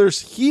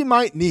extracurriculars he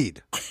might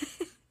need.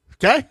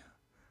 Okay?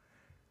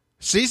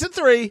 Season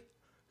 3,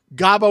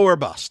 Gabo or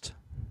bust.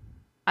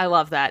 I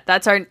love that.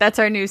 That's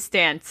our new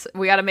stance.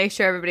 We got to make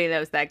sure everybody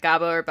knows that.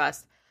 Gabo or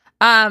bust.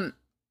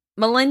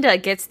 Melinda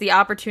gets the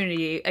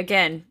opportunity,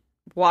 again,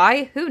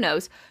 why? Who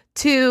knows?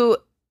 To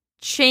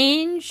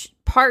change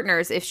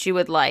partners if she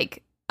would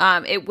like.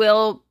 It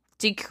will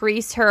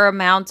decrease her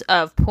amount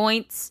of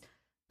points.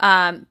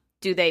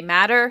 Do they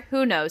matter?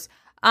 Who knows?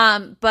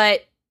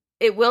 But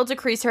it will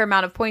decrease her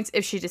amount of points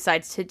if she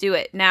decides to do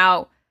it.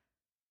 Now,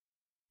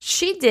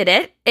 she did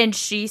it, and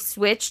she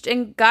switched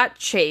and got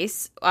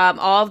Chase.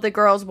 All of the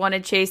girls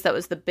wanted Chase. That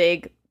was the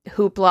big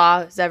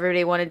hoopla, as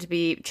everybody wanted to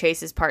be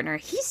Chase's partner.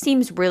 He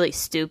seems really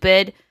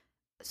stupid,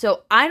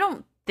 so I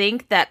don't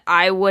think that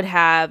I would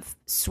have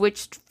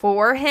switched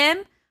for him.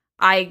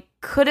 I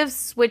could have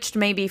switched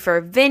maybe for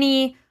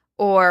Vinny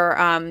or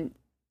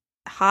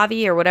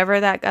Javi or whatever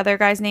that other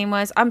guy's name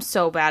was. I'm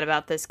so bad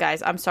about this,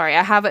 guys. I'm sorry.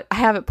 I have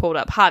it pulled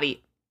up. Javi.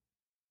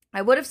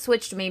 I would have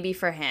switched maybe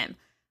for him,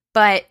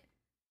 but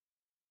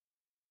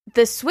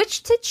the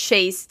switch to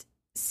Chase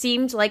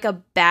seemed like a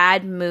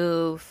bad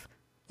move.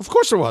 Of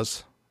course it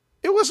was.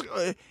 It was.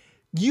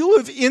 You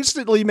have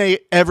instantly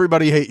made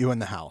everybody hate you in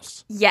the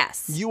house.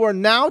 Yes. You are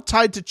now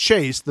tied to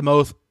Chase, the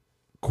most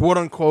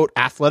quote-unquote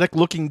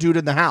athletic-looking dude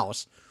in the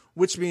house,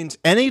 which means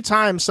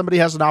anytime somebody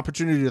has an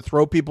opportunity to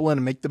throw people in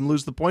and make them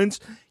lose the points,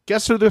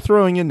 guess who they're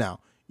throwing in now?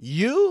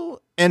 You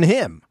and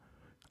him.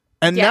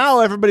 And now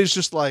everybody's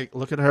just like,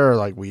 look at her,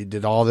 like, we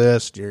did all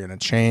this, you're going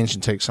to change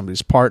and take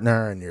somebody's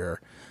partner, and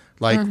you're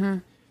like,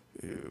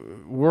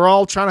 we're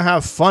all trying to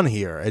have fun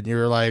here, and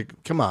you're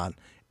like, come on.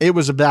 It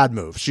was a bad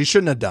move. She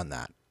shouldn't have done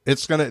that.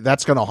 That's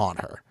gonna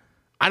haunt her.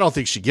 I don't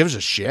think she gives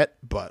a shit,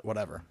 but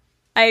whatever.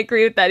 I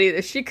agree with that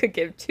either. She could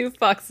give two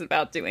fucks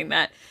about doing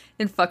that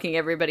and fucking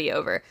everybody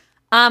over.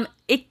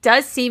 It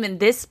does seem, in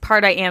this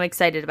part I am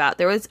excited about.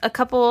 There was a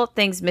couple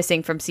things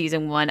missing from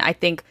season 1. I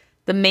think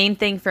the main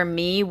thing for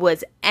me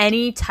was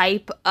any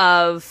type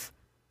of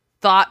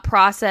thought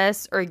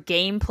process or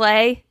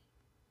gameplay.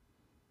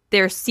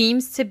 There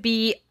seems to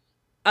be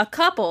a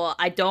couple,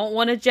 I don't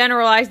want to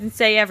generalize and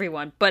say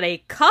everyone, but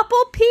a couple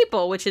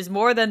people, which is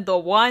more than the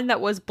one that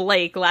was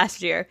Blake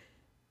last year,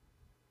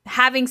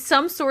 having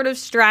some sort of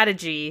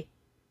strategy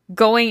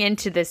going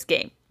into this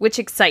game, which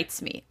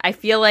excites me. I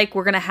feel like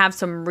we're going to have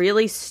some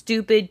really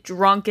stupid,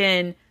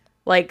 drunken,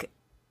 like,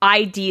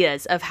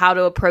 ideas of how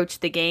to approach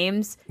the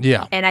games.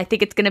 Yeah. And I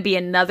think it's going to be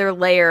another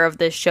layer of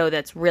this show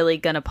that's really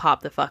going to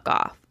pop the fuck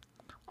off.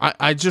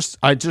 I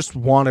just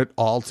want it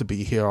all to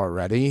be here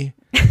already.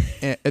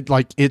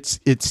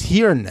 It's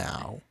here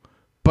now,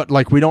 but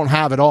like we don't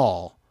have it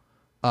all,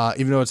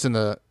 even though it's in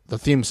the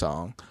theme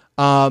song.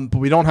 But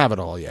we don't have it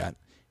all yet,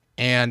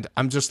 and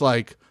I'm just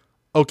like,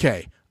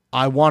 okay,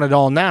 I want it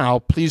all now.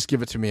 Please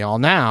give it to me all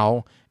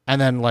now. And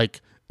then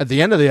like at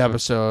the end of the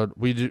episode,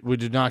 we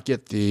did not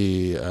get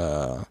the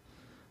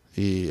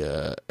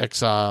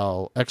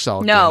Exile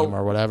game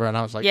or whatever, and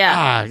I was like,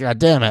 god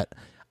damn it,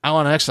 I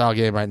want an Exile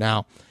game right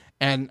now.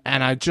 And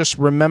I just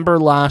remember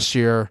last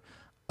year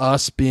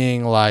us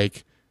being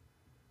like,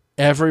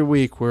 every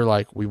week we're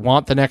like, we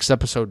want the next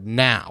episode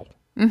now.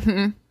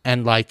 Mm-hmm.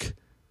 And like,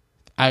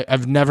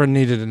 I've never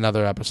needed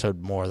another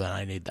episode more than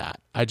I need that.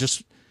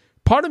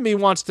 Part of me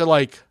wants to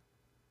like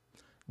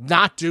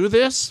not do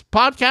this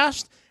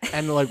podcast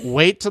and like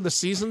wait till the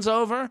season's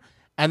over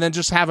and then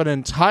just have an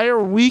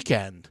entire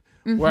weekend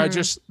where I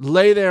just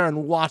lay there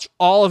and watch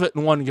all of it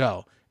in one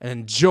go and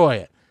enjoy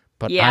it.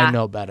 But I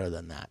know better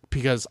than that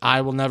because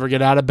I will never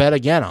get out of bed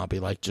again. I'll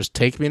be like, just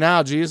take me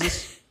now,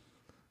 Jesus.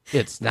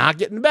 It's not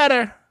getting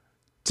better.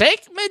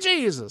 Take me,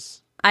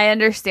 Jesus. I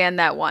understand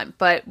that one,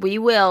 but we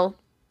will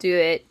do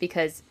it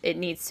because it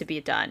needs to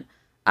be done.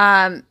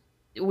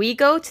 We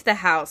go to the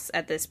house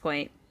at this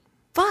point.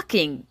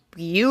 Fucking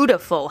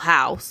beautiful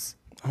house.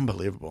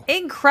 Unbelievable.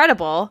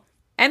 Incredible.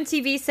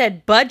 MTV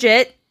said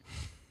budget.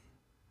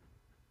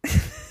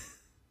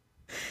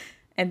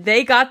 And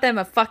they got them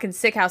a fucking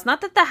sick house.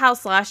 Not that the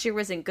house last year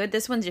wasn't good.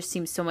 This one just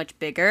seems so much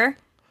bigger.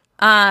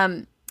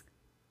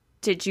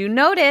 Did you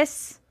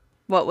notice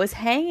what was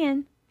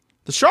hanging?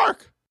 The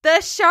shark.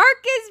 The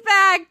shark is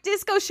back.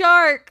 Disco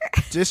Shark.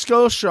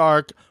 Disco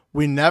Shark.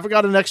 We never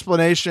got an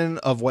explanation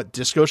of what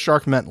Disco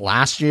Shark meant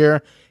last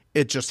year.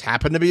 It just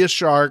happened to be a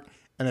shark,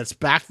 and it's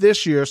back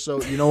this year.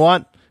 So you know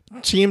what?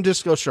 Team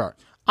Disco Shark.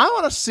 I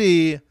want to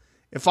see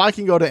if I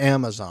can go to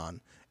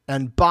Amazon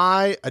and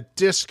buy a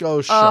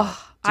Disco Shark.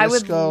 Oh, I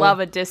would love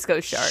a Disco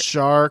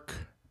Shark.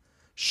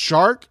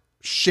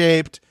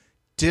 Shark-shaped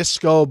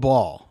disco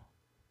ball.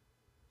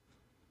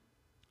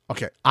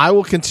 Okay, I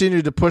will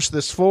continue to push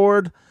this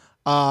forward.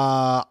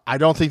 I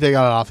don't think they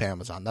got it off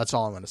Amazon. That's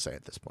all I'm going to say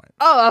at this point.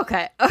 Oh,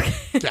 okay.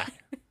 Yeah.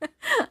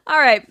 All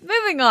right,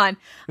 moving on.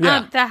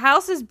 Yeah. The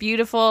house is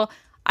beautiful.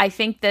 I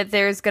think that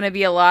there's going to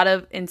be a lot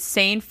of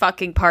insane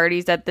fucking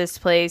parties at this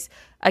place.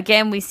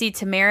 Again, we see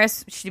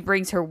Tamaris. She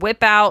brings her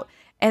whip out.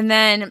 And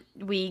then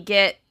we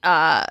get,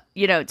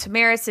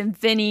 Tamaris and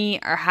Vinny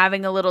are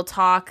having a little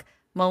talk.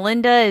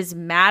 Melinda is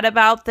mad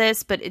about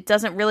this, but it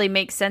doesn't really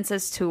make sense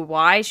as to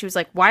why. She was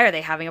like, why are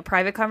they having a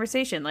private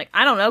conversation? Like,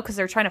 I don't know, because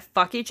they're trying to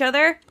fuck each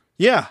other.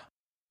 Yeah.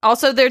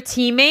 Also, they're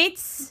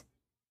teammates.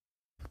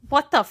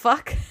 What the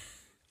fuck?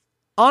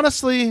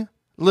 Honestly,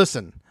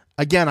 listen,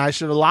 again, I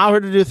should allow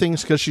her to do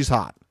things because she's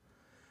hot.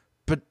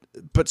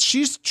 But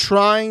she's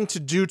trying to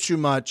do too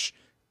much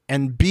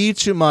and be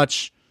too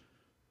much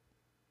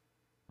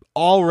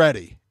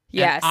already.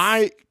 Yes.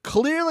 And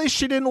clearly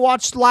she didn't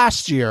watch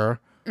last year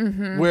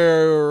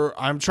where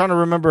I'm trying to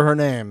remember her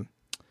name.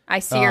 I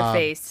see her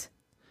face.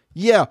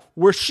 Yeah,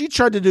 where she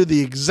tried to do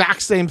the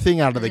exact same thing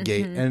out of the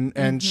gate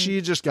and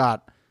she just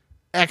got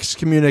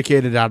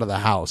excommunicated out of the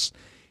house.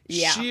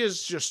 Yeah. She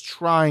is just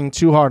trying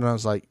too hard, and I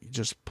was like,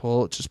 just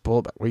pull it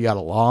back. We got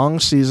a long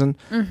season.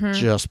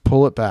 Just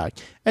pull it back.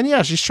 And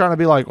yeah, she's trying to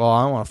be like, well,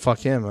 I want to fuck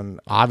him, and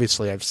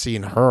obviously I've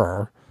seen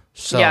her.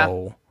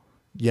 So,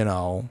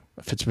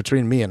 if it's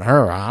between me and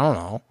her, I don't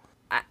know.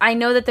 I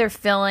know that they're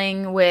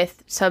filling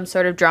with some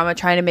sort of drama,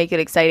 trying to make it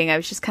exciting. I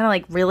was just kind of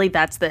like, really,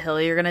 that's the hill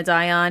you're going to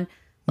die on?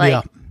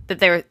 Like, that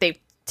they've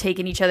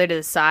taken each other to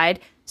the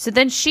side. So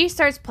then she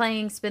starts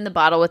playing spin the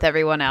bottle with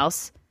everyone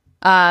else.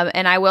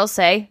 And I will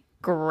say,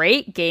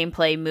 great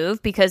gameplay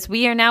move because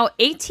we are now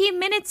 18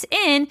 minutes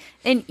in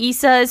and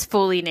Issa is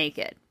fully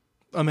naked.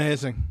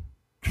 Amazing.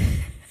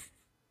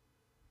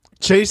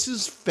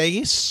 Chase's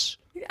face.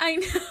 I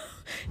know.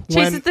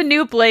 Chase is the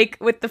new Blake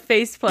with the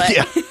face play.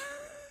 Yeah.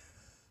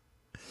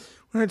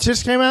 When it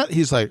just came out,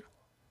 he's like,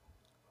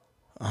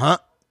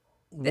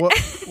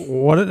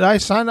 what did I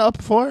sign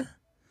up for?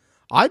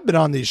 I've been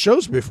on these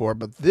shows before,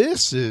 but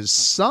this is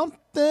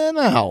something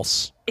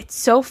else. It's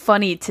so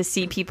funny to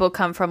see people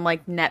come from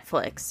like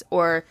Netflix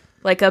or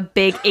like a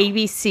big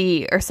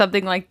ABC or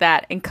something like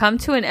that and come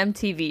to an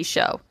MTV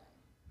show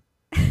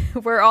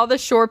where all the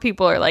shore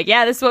people are like,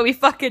 yeah, this is what we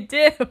fucking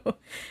do.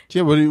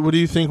 Yeah, what do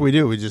you think we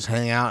do? We just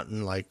hang out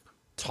and like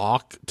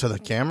talk to the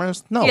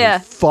cameras? No,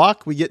 yeah.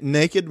 We get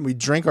naked and we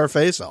drink our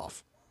face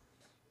off.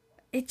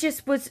 It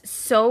just was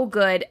so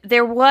good.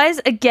 There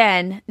was,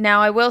 again,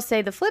 now I will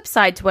say the flip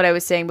side to what I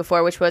was saying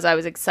before, which was I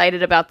was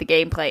excited about the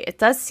gameplay. It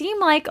does seem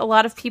like a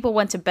lot of people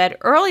went to bed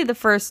early the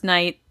first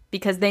night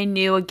because they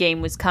knew a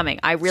game was coming.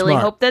 I really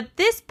hope that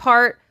this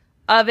part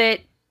of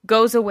it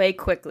goes away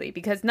quickly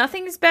because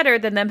nothing is better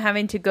than them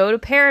having to go to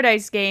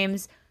Paradise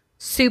Games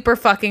super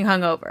fucking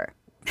hungover.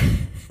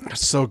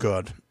 It's so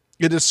good.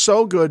 It is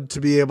so good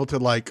to be able to,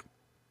 like,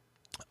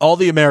 all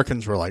the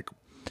Americans were like,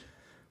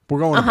 we're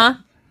going to bed.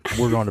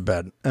 We're going to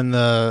bed. And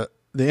the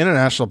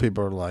international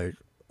people are like,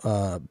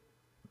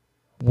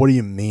 what do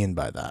you mean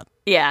by that?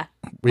 Yeah.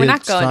 We're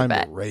not going to bed.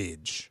 It's time to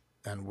rage.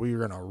 And we're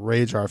going to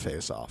rage our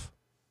face off.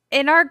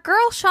 And our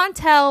girl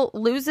Chantel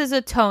loses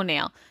a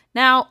toenail.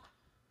 Now,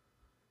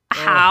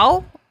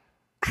 how?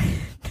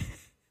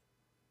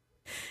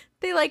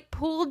 They like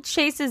pulled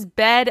Chase's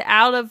bed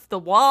out of the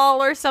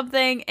wall or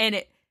something and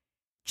it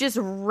just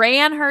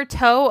ran her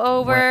toe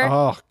over.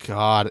 Oh,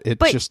 God.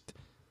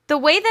 The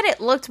way that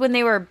it looked when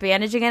they were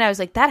bandaging it, I was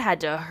like, that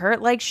had to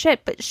hurt like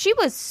shit. But she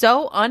was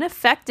so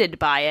unaffected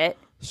by it.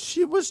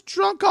 She was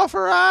drunk off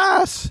her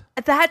ass.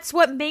 That's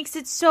what makes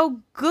it so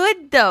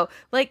good, though.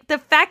 Like, the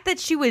fact that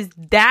she was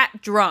that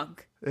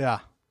drunk. Yeah.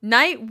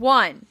 Night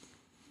one.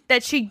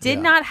 That she did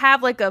not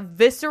have, like, a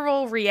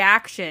visceral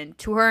reaction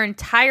to her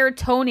entire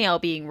toenail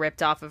being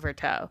ripped off of her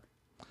toe.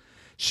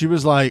 She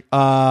was like,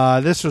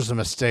 this was a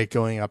mistake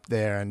going up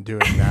there and doing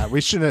that.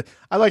 We shouldn't have.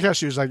 I like how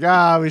she was like,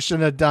 we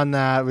shouldn't have done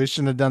that. We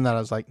shouldn't have done that. I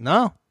was like,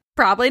 no.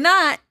 Probably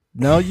not.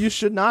 No, you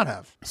should not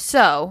have.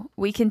 So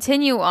we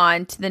continue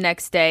on to the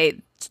next day.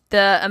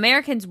 The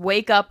Americans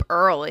wake up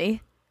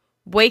early,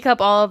 wake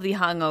up all of the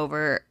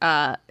hungover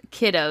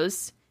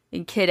kiddos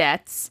and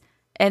kidettes,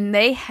 and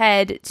they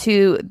head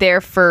to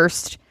their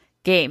first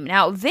game.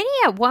 Now, Vinny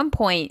at one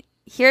point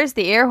hears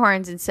the air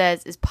horns and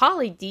says, is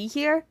Pauly D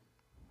here?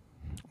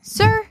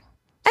 Sir,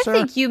 I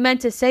think you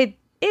meant to say,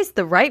 is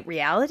the right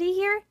reality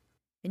here?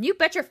 And you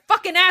bet your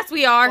fucking ass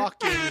we are.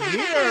 Fucking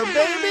here,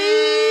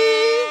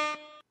 baby.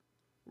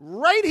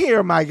 Right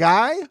here, my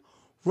guy.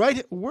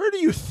 Right. Where do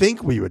you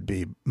think we would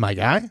be, my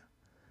guy?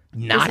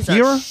 Not this is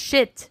here?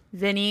 Shit,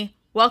 Vinny.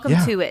 Welcome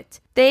to it.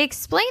 They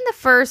explain the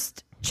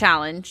first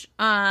challenge.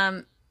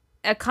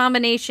 A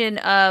combination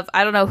of,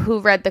 I don't know who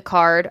read the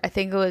card. I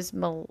think it was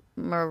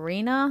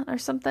Marina or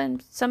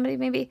something. Somebody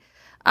maybe.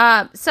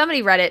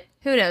 Somebody read it.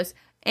 Who knows?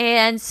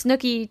 And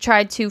Snooki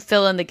tried to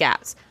fill in the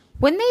gaps.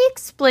 When they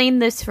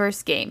explained this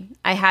first game,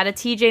 I had a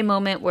TJ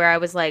moment where I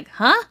was like,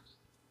 huh?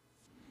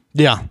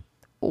 Yeah.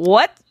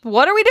 What?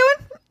 What are we doing?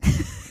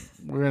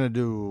 We're going to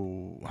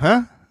do,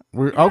 huh?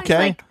 We're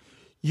okay. Like,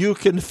 you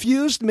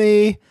confused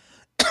me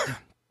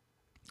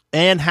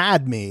and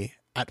had me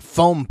at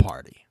foam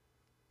party.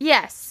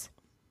 Yes.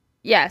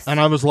 Yes. And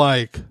I was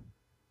like,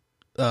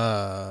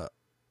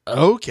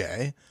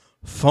 okay,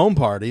 foam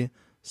party,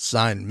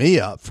 sign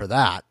me up for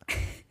that.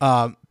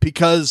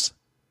 Because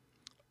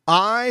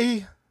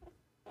I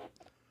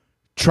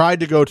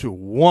tried to go to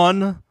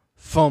one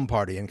foam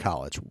party in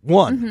college.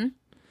 One.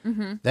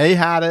 They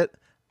had it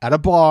at a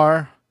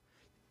bar.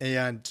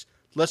 And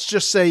let's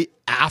just say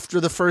after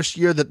the first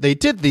year that they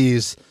did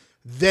these,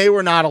 they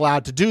were not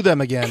allowed to do them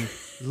again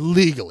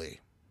legally.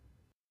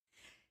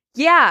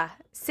 Yeah.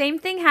 Same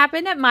thing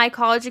happened at my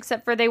college,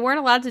 except for they weren't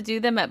allowed to do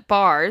them at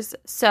bars.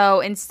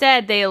 So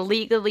instead, they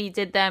illegally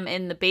did them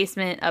in the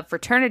basement of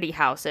fraternity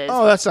houses.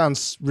 Oh, that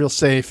sounds real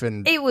safe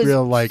and it was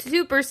real, like,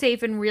 super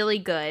safe and really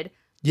good.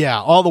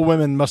 Yeah, all the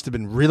women must have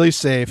been really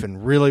safe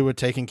and really were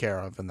taken care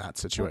of in that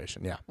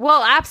situation. Yeah.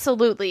 Well,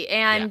 absolutely.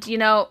 And, you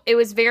know, it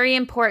was very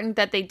important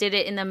that they did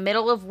it in the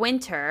middle of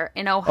winter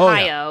in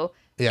Ohio.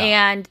 Yeah.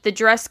 And the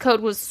dress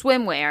code was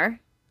swimwear.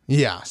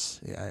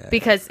 Yes. Yeah.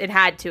 Because it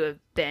had to have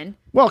been.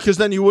 Well, because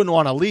then you wouldn't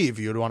want to leave.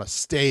 You would want to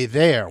stay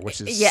there, which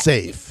is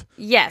safe.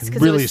 Yes,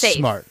 because really it was safe.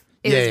 Smart.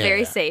 It was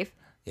very safe.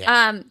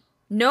 Yeah.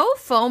 No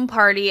foam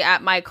party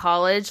at my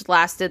college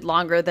lasted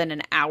longer than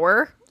an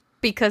hour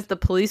because the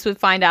police would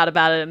find out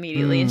about it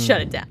immediately and shut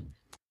it down.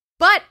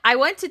 But I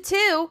went to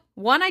two.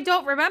 One I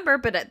don't remember,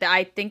 but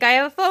I think I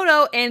have a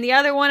photo. And the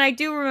other one I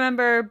do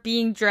remember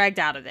being dragged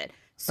out of it.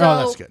 So oh,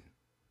 that's good.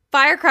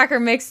 Firecracker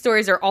Mix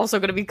stories are also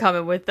going to be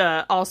coming with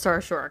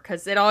All-Star Shore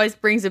because it always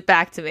brings it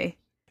back to me.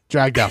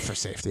 Dragged out for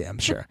safety, I'm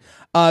sure.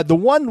 The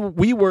one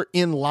we were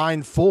in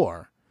line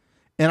for,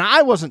 and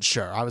I wasn't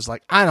sure. I was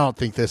like, I don't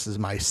think this is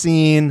my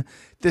scene.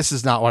 This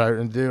is not what I'm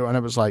going to do. And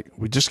it was like,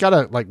 we got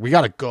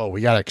to go.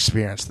 We got to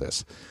experience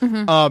this.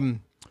 Mm-hmm.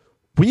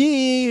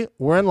 We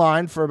were in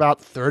line for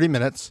about 30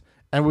 minutes,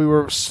 and we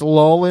were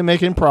slowly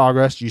making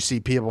progress. You see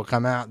people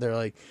come out. They're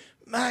like,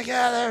 my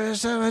God, that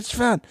was so much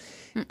fun.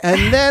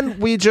 And then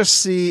we just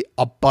see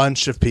a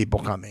bunch of people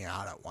coming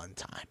out at one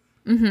time.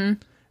 Mm-hmm.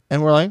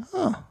 And we're like,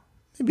 oh,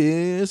 maybe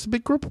it's a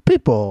big group of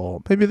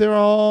people. Maybe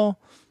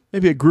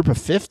maybe a group of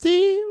 50?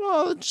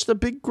 Well, just a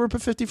big group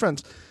of 50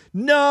 friends.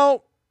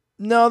 No,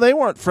 they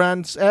weren't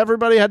friends.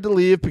 Everybody had to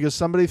leave because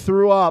somebody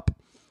threw up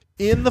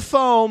in the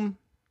foam,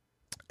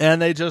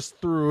 and they just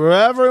threw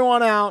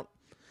everyone out.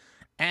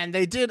 And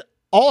they did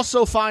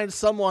also find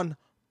someone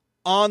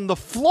on the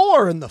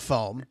floor in the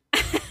foam.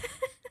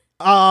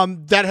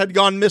 That had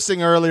gone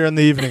missing earlier in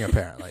the evening,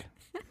 apparently.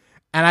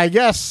 And I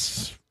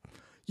guess,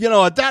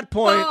 at that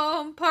point,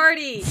 foam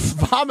party,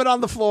 vomit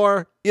on the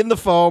floor in the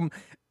foam,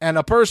 and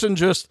a person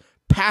just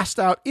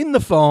passed out in the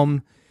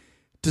foam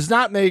does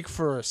not make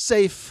for a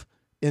safe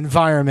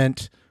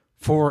environment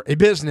for a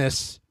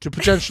business to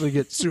potentially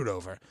get sued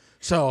over.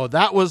 So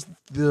that was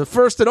the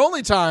first and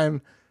only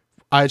time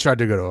I tried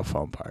to go to a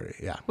foam party.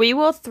 Yeah. We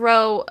will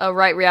throw a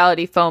Right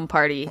Reality foam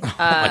party. Oh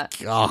my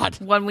God.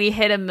 When we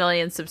hit 1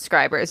 million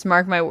subscribers.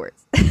 Mark my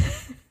words.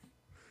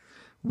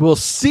 We'll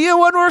see you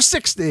when we're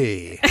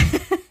 60.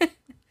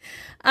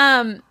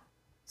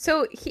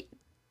 So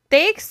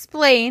they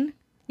explain,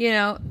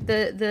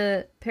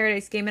 the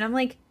Paradise Game, and I'm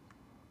like,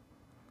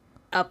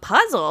 a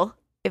puzzle?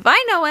 If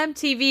I know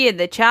MTV and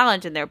the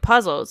challenge and their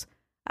puzzles,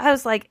 I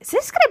was like, is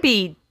this going to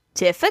be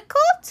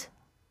difficult?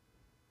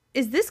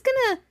 Is this going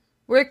to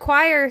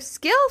require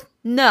skill?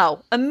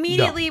 No.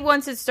 Immediately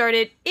once it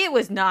started, it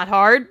was not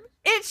hard.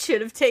 It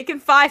should have taken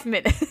 5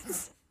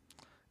 minutes.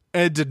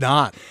 It did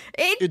not.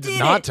 It did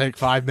not take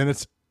 5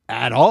 minutes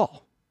at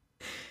all.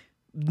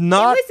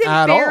 Not it was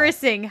at all.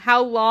 embarrassing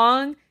how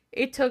long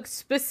it took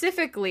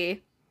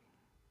specifically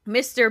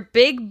Mr.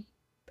 Big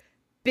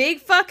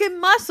fucking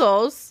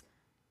Muscles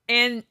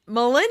and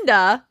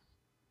Melinda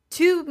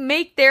to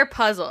make their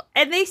puzzle.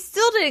 And they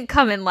still didn't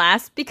come in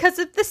last because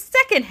of the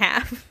second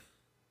half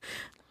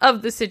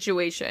of the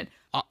situation.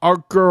 Our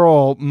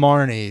girl,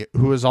 Marnie,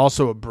 who is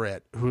also a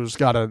Brit, who's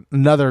got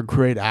another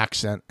great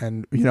accent,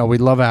 and, we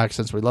love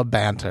accents, we love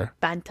banter.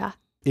 Banter.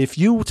 If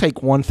you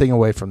take one thing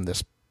away from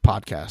this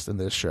podcast and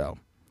this show,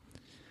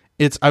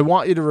 I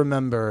want you to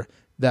remember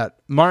that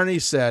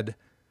Marnie said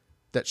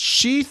that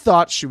she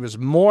thought she was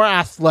more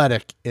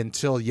athletic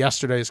until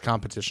yesterday's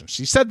competition.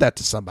 She said that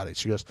to somebody.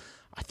 She goes,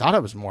 I thought I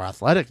was more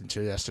athletic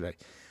until yesterday.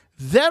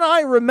 Then I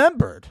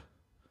remembered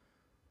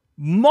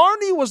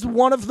Marnie was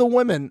one of the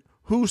women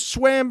who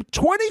swam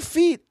 20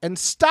 feet and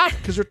stopped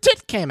because her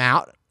tit came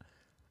out.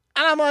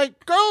 And I'm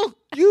like, girl,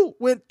 you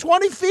went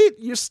 20 feet,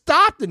 you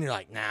stopped, and you're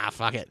like, nah,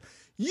 fuck it.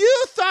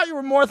 You thought you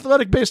were more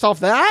athletic based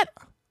off that?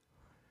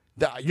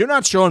 You're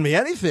not showing me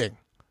anything.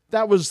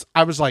 I was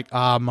like,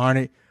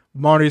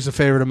 Marnie's a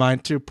favorite of mine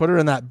too. Put her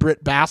in that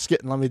Brit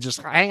basket and let me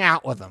just hang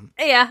out with them.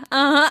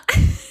 Yeah,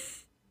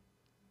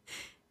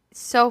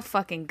 So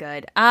fucking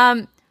good.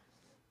 One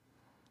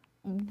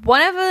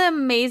of the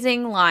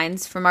amazing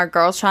lines from our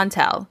girl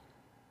Chantel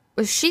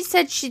was she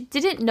said she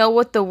didn't know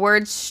what the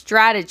word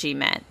strategy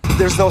meant.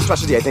 There's no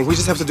strategy, I think. We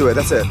just have to do it.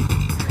 That's it.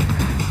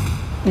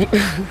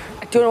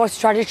 I don't know what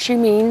strategy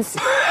means.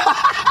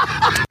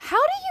 How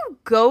do you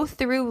go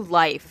through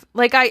life?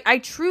 Like, I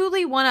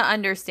truly want to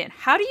understand.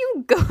 How do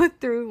you go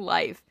through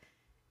life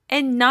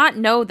and not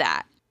know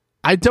that?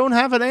 I don't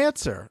have an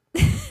answer.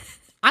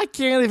 I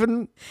can't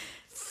even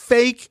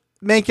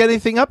make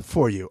anything up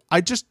for you. I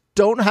just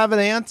don't have an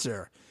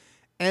answer.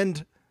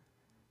 And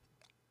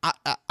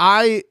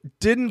I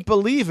didn't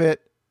believe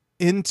it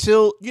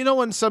until,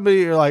 when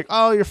you're like,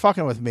 oh, you're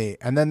fucking with me.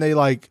 And then they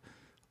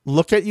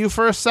look at you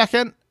for a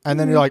second. And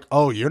then you're like,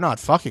 oh, you're not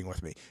fucking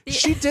with me. Yeah.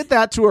 She did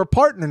that to her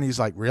partner. And he's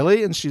like,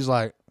 really? And she's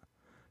like,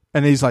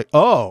 and he's like,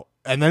 oh.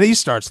 And then he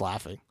starts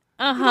laughing.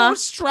 What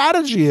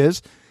strategy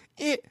is,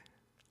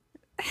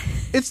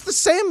 it's the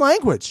same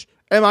language.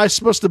 Am I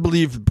supposed to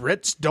believe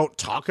Brits don't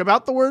talk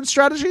about the word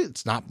strategy?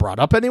 It's not brought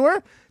up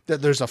anywhere.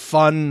 That there's a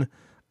fun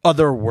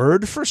other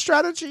word for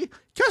strategy?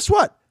 Guess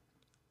what?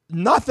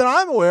 Not that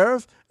I'm aware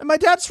of. And my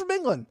dad's from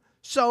England.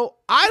 So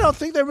I don't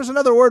think there was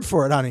another word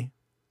for it, honey.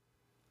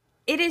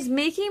 It is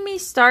making me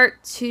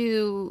start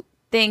to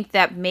think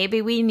that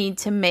maybe we need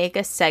to make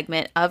a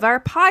segment of our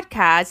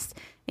podcast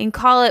and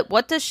call it,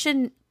 What Does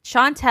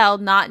Chantel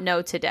Not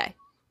Know Today?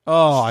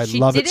 Oh, I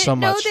love it so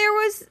much. She didn't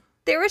know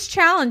there was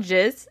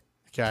challenges.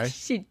 Okay.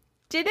 She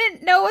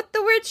didn't know what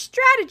the word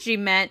strategy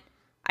meant.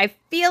 I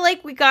feel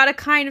like we got to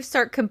kind of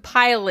start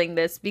compiling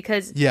this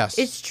because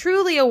it's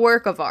truly a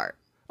work of art.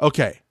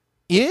 Okay.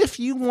 If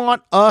you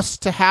want us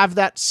to have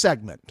that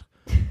segment,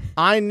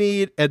 I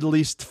need at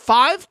least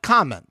 5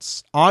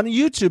 comments on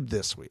YouTube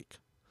this week.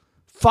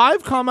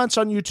 5 comments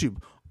on YouTube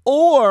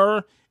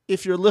Or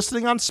if you're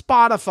listening on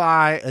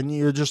Spotify and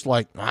you're just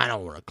like, I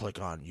don't want to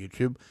click on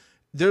YouTube,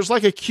 there's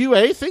like a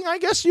QA thing I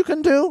guess you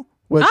can do,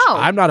 which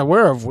I'm not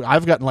aware of.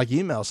 I've gotten like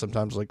emails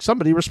sometimes like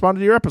somebody responded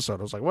to your episode.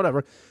 I was like,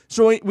 whatever.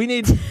 So we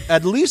need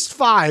at least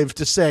 5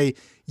 to say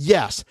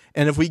yes.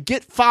 And if we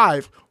get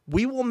 5,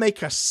 we will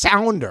make a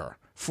sounder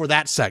for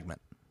that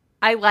segment.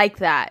 I like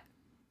that.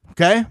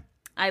 Okay?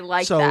 I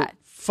like so that.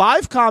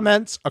 5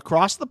 comments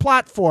across the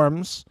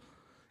platforms.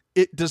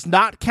 It does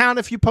not count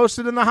if you post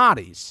it in the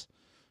hotties.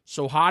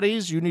 So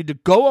hotties, you need to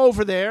go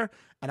over there.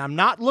 And I'm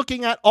not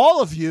looking at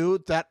all of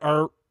you that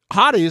are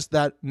hotties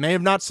that may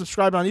have not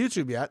subscribed on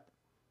YouTube yet.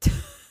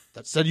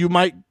 That said you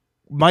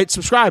might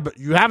subscribe, but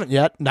you haven't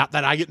yet. Not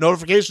that I get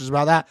notifications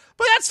about that.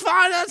 But that's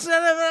fine. That's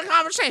a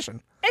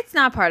conversation. It's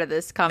not part of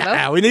this combo.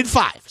 Nah, we need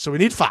 5. So we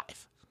need 5.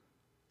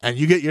 And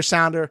you get your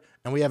sounder,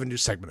 and we have a new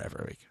segment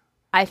every week.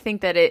 I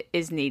think that it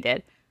is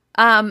needed.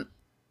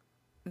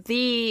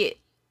 The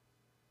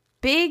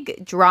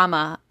big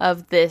drama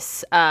of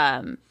this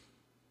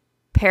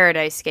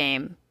Paradise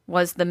game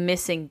was the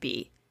missing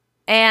bee.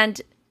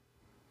 And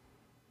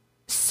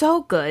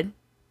so good.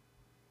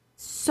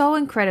 So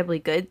incredibly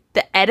good.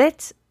 The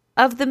edit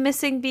of the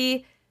missing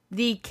bee,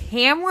 the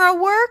camera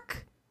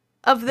work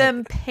of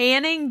them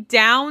panning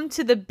down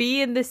to the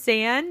bee in the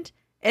sand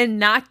and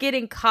not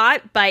getting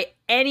caught by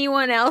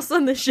anyone else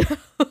on the show.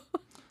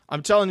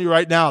 I'm telling you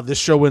right now, this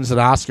show wins an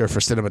Oscar for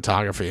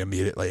cinematography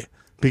immediately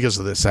because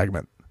of this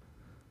segment.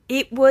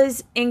 It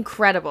was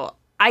incredible.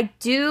 I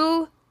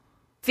do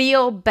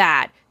feel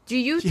bad. Do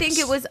you think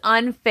it was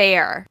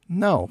unfair?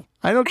 No.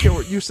 I don't care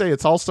what you say.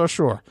 It's All-Star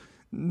Shore.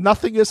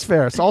 Nothing is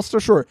fair. It's All-Star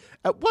Shore.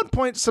 At one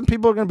point, some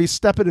people are going to be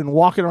stepping and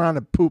walking around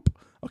and poop.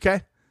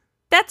 Okay?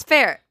 That's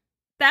fair.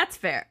 That's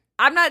fair.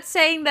 I'm not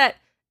saying that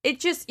it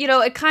just,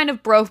 it kind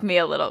of broke me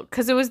a little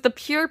because it was the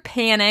pure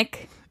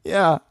panic.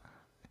 Yeah.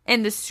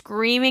 And the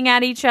screaming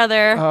at each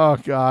other. Oh,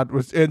 God.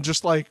 And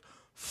just like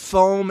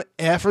foam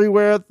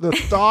everywhere. The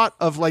thought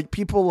of like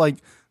people like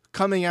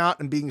coming out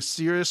and being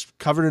serious,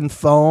 covered in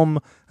foam.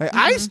 Like,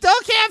 I still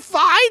can't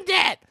find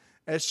it.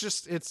 It's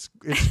just, it's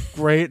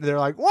great. They're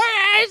like,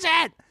 where is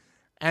it?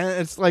 And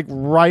it's like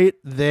right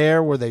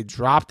there where they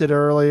dropped it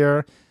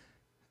earlier.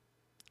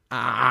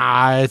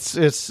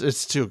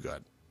 It's too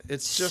good.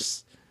 It's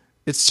just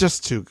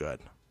too good.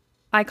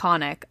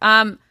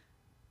 Iconic.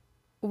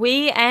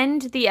 We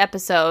end the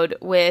episode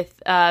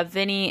with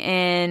Vinny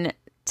and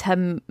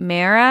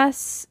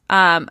Tamaras.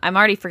 I'm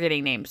already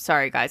forgetting names.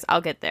 Sorry, guys.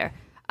 I'll get there.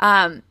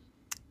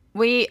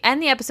 We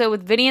end the episode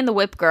with Vinny and the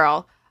Whip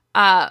Girl.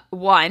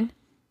 One.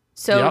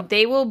 So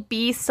they will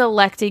be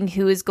selecting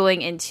who is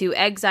going into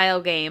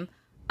Exile Game.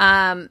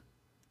 I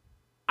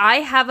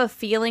have a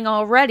feeling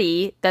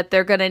already that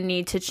they're going to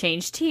need to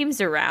change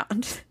teams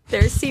around.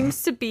 There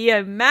seems to be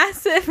a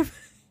massive...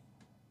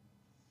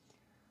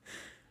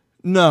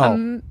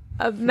 No.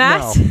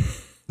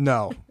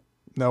 No,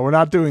 we're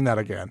not doing that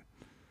again.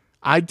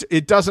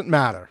 It doesn't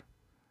matter.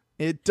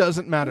 It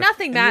doesn't matter.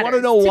 Nothing matters. You want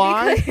to know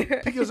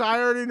why? Because I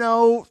already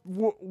know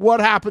what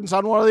happens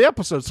on one of the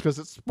episodes because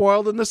it's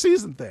spoiled in the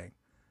season thing.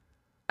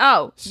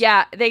 Oh,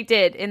 yeah, they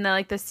did in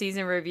the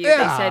season review. Yeah.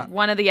 They said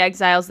one of the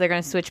exiles, they're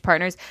going to switch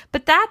partners.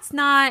 But that's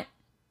not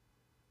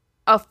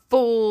a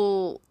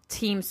full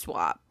team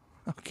swap.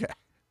 Okay.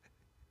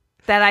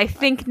 That I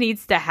think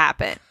needs to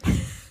happen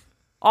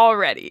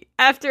already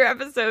after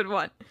episode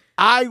 1.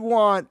 I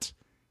want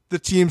the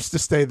teams to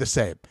stay the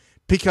same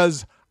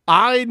because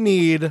I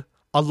need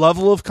a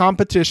level of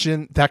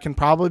competition that can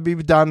probably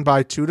be done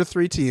by 2 to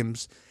 3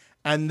 teams.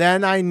 And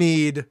then I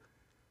need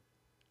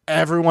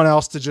everyone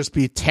else to just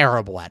be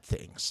terrible at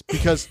things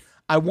because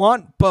I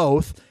want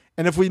both.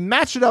 And if we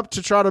match it up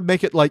to try to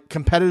make it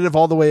competitive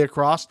all the way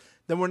across,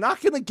 then we're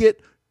not going to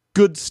get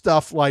good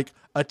stuff like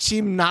a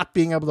team not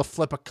being able to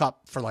flip a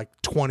cup for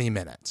 20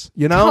 minutes,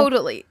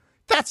 Totally.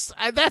 That's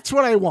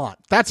what I want.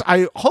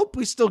 I hope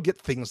we still get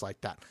things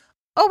like that.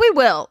 Oh, we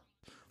will.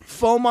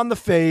 Foam on the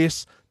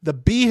face, the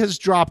bee has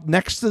dropped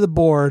next to the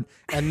board,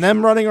 and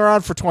them running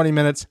around for 20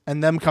 minutes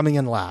and them coming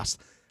in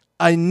last.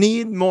 I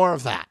need more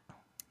of that.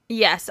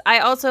 Yes. I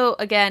also,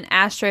 again,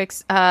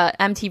 asterisk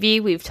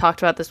MTV. We've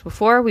talked about this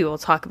before. We will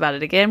talk about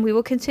it again. We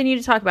will continue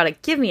to talk about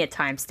it. Give me a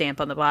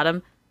timestamp on the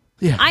bottom.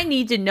 Yeah. I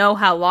need to know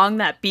how long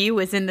that bee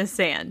was in the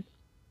sand.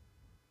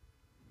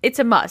 It's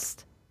a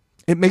must.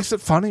 It makes it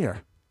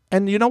funnier.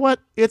 And you know what?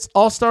 It's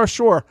All-Star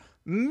Shore.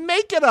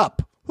 Make it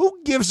up.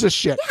 Who gives a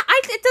shit? Yeah,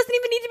 it doesn't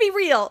even need to be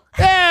real.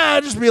 Yeah,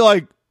 just be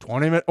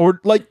 20 minutes. Or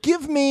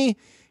give me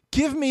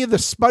the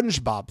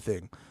SpongeBob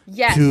thing.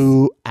 Yes.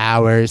 2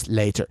 hours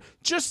later.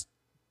 Just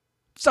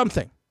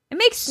something. It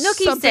makes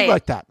Snooki something say.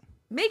 like that.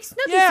 Make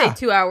Snooki say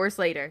 2 hours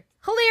later.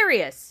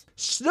 Hilarious.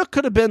 Snook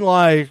could have been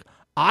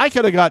I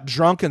could have got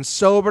drunk and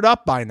sobered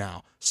up by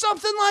now.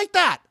 Something like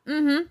that.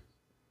 Mm-hmm.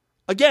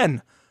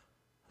 Again,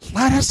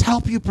 let us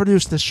help you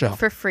produce this show.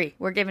 For free.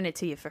 We're giving it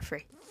to you for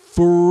free.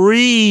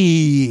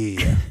 Free.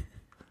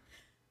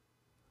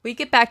 We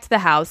get back to the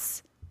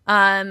house.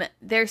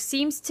 There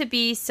seems to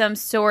be some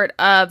sort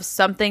of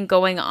something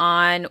going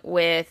on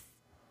with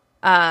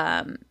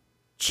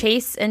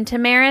Chase and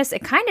Tamaris,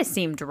 it kind of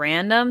seemed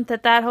random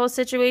that whole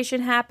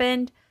situation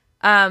happened.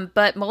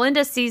 But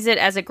Melinda sees it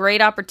as a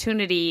great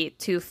opportunity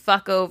to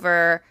fuck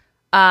over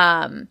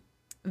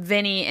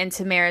Vinny and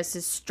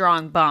Tamaris'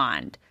 strong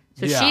bond.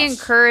 So she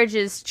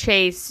encourages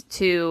Chase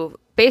to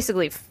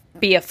basically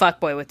be a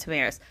fuckboy with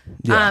Tamaris.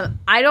 Yeah.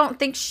 I don't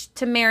think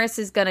Tamaris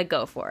is going to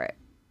go for it.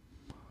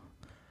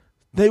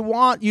 They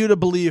want you to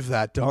believe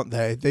that, don't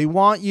they? They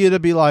want you to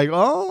be like,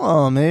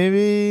 oh,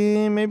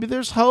 maybe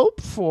there's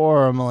hope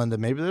for Melinda.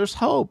 Maybe there's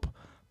hope.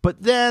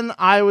 But then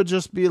I would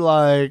just be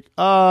like,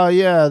 oh,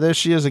 yeah, there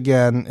she is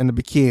again in a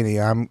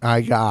bikini.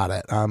 I got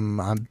it.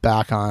 I'm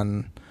back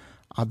on.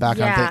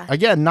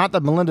 Again, not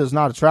that Melinda is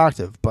not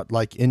attractive, but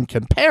like in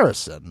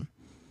comparison.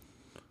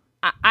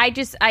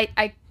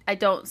 I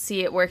don't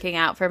see it working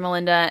out for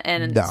Melinda,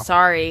 and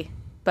sorry,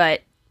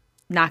 but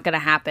not going to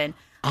happen.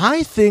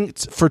 I think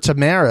for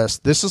Tamaris,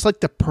 this is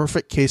like the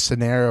perfect case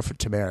scenario for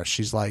Tamaris.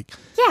 She's like,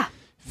 yeah,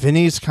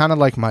 Vinny's kind of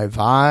like my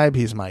vibe.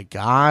 He's my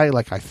guy.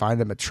 Like, I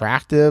find him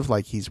attractive.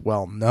 Like, he's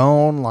well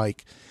known.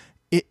 Like,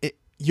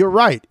 you're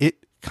right. It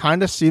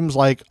kind of seems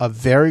like a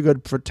very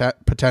good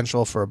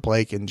potential for a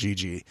Blake and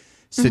Gigi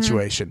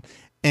situation.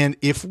 And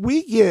if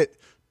we get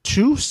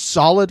 2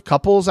 solid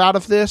couples out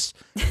of this,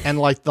 and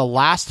like the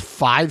last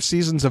 5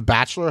 seasons of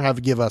Bachelor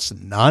have give us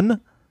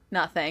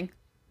nothing.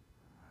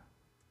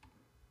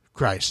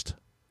 Christ,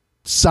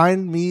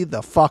 sign me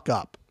the fuck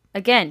up.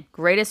 Again,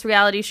 greatest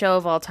reality show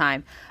of all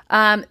time.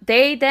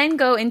 They then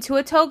go into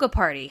a toga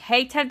party.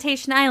 Hey,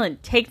 Temptation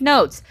Island, take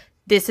notes.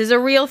 This is a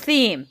real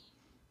theme.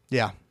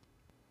 Yeah.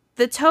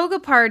 The toga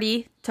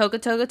party,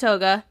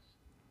 toga,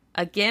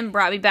 again,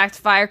 brought me back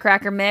to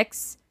Firecracker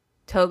Mix.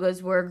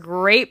 Togas were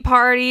great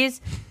parties.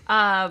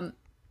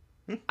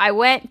 I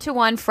went to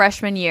one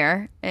freshman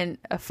year, and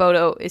a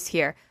photo is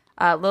here.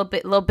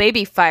 Little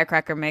baby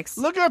Firecracker Mix.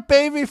 Look at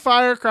baby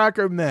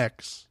Firecracker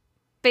Mix.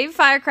 Baby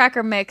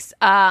Firecracker Mix.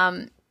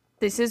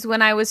 This is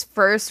when I was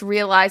first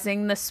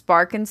realizing the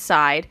spark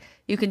inside.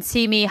 You can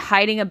see me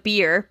hiding a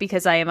beer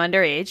because I am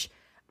underage.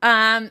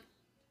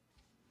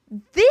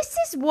 This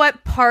is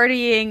what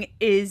partying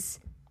is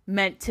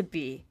meant to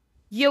be.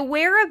 You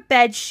wear a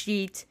bed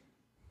sheet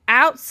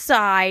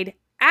outside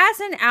as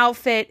an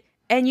outfit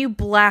and you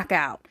black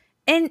out.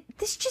 And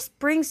this just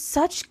brings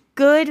such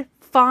good,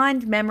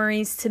 fond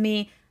memories to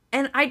me.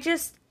 And I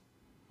just,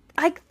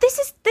 like,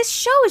 this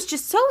show is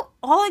just so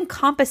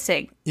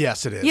all-encompassing.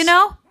 Yes, it is. You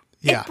know?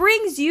 Yeah. It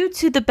brings you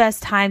to the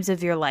best times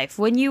of your life.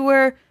 When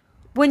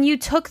you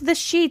took the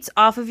sheets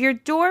off of your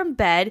dorm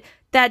bed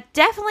that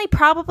definitely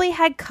probably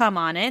had cum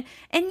on it,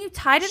 and you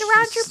tied it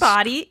around your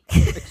body,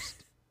 and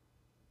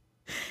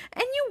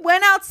you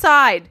went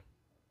outside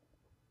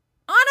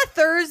on a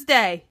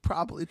Thursday.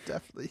 Probably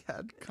definitely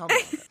had cum on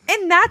it.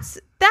 And that's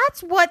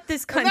what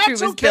this country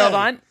was built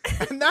on.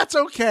 And that's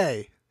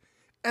okay.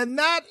 And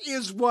that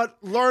is what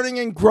learning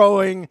and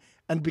growing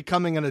and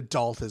becoming an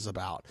adult is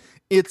about.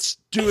 It's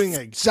doing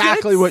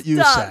exactly what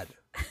you said.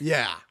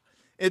 Yeah.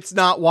 It's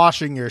not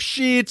washing your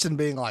sheets and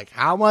being like,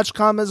 how much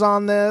cum is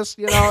on this?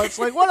 You know, it's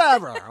like,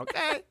 whatever,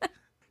 okay?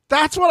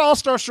 That's what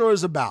All-Star Shore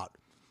is about.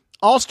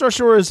 All-Star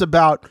Shore is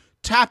about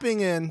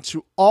tapping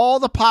into all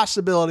the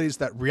possibilities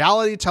that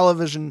reality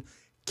television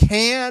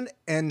can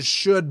and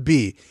should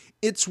be.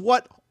 It's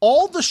what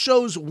all the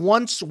shows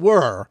once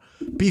were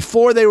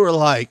before they were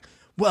like,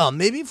 well,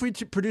 maybe if we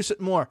produce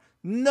it more.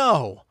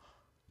 No.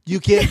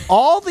 You get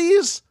all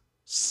these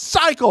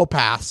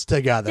psychopaths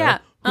together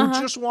who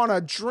just want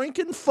to drink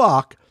and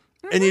fuck,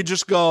 and you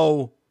just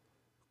go.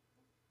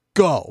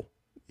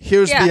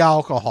 Here's the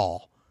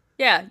alcohol.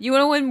 Yeah, you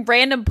want to win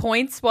random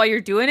points while you're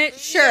doing it?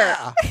 Sure.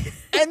 Yeah.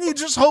 And you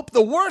just hope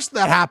the worst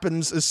that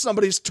happens is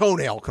somebody's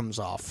toenail comes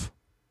off.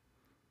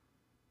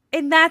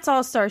 And that's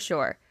All-Star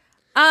Shore.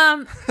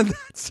 And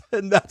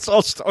that's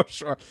All-Star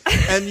Shore.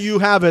 And you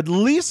have at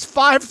least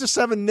 5 to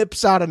 7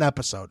 nips out an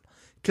episode,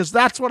 because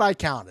that's what I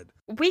counted.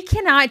 We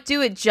cannot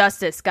do it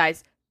justice,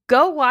 guys.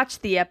 Go watch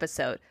the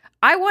episode.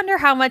 I wonder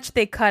how much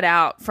they cut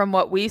out from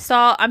what we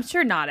saw. I'm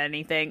sure not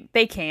anything.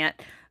 They can't.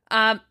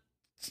 I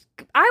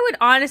would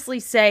honestly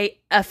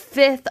say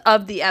 1/5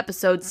 of the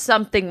episode,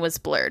 something was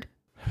blurred.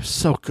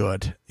 So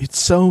good. It's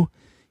so,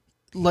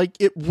 like,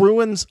 it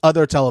ruins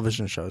other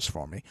television shows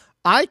for me.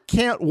 I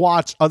can't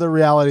watch other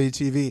reality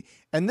TV.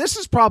 And this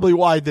is probably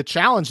why The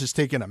Challenge has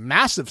taken a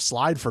massive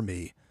slide for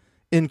me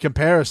in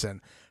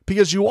comparison.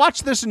 Because you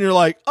watch this and you're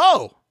like,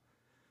 oh,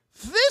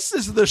 this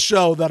is the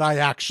show that I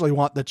actually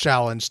want The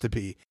Challenge to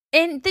be.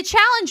 And The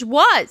Challenge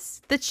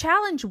was. The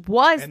Challenge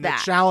was and that.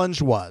 The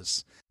Challenge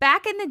was.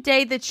 Back in the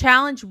day, The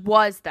Challenge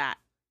was that.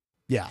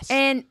 Yes.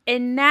 And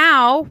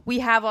now we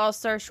have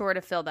All-Star Shore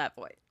to fill that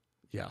void.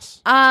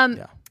 Yes.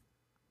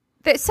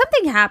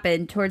 Something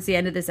happened towards the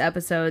end of this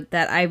episode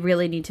that I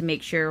really need to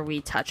make sure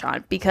we touch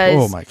on, because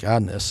oh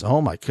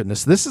my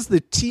goodness, this is the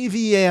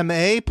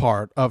TVMA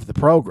part of the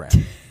program.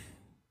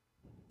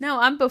 No,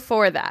 I'm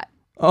before that.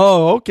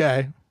 Oh,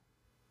 okay.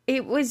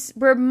 It was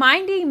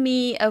reminding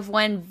me of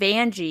when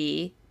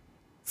Vanjie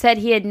said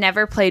he had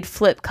never played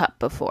Flip Cup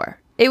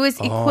before. It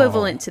was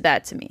equivalent to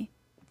that to me.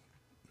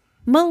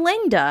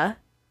 Melinda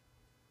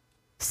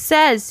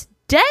says,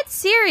 dead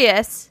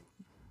serious,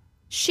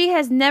 she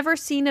has never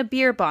seen a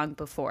beer bong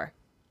before.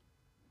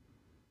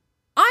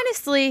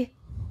 Honestly,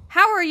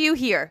 how are you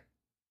here?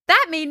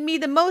 That made me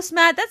the most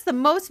mad. That's the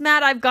most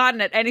mad I've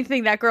gotten at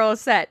anything that girl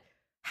has said.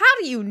 How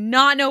do you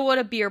not know what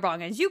a beer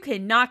bong is? You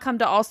cannot come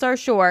to All-Star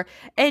Shore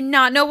and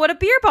not know what a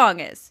beer bong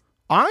is.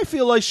 I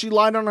feel like she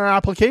lied on her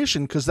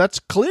application because that's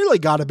clearly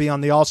got to be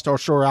on the All-Star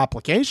Shore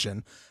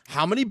application.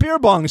 How many beer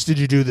bongs did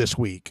you do this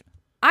week?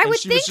 I would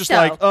she think was just so.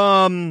 like,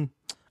 I don't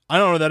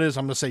know what that is.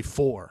 I'm going to say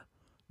 4.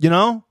 You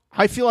know?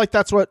 I feel like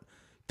that's what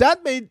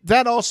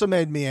that also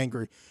made me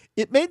angry.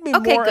 It made me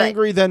more good.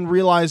 angry than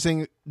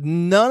realizing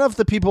none of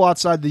the people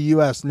outside the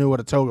U.S. knew what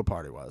a toga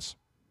party was.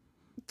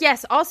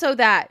 Yes, also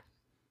that.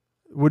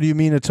 What do you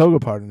mean a toga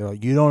party? And they're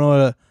like, you don't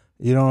know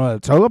what a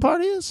toga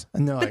party is?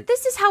 And they're But like,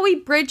 this is how we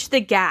bridge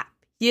the gap,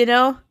 you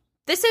know?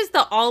 This is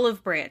the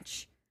olive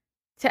branch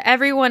to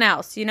everyone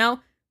else, you know?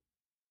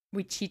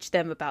 We teach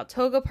them about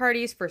toga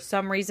parties. For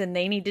some reason,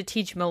 they need to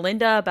teach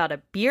Melinda about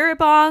a beer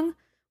bong.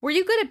 Were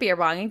you good at beer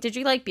bonging? Did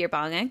you like beer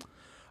bonging?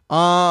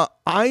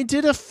 I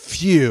did a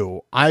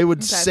few. I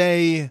would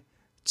say,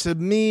 to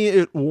me,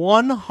 it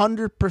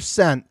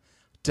 100%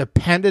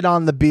 depended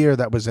on the beer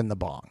that was in the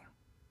bong.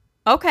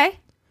 Okay.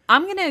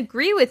 I'm going to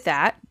agree with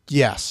that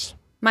Yes.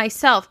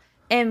 myself.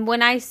 And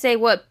when I say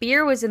what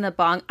beer was in the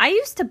bong, I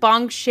used to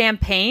bong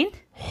champagne.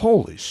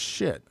 Holy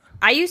shit.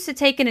 I used to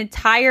take an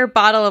entire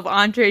bottle of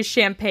Andre's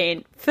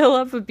champagne, fill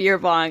up a beer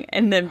bong,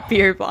 and then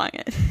beer bong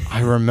it.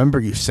 I remember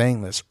you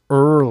saying this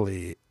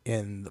early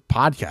in the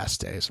podcast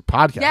days.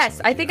 Yes,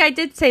 I think I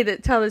did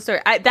tell the story.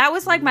 That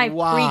was like my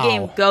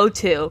pregame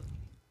go-to.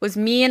 Was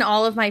me and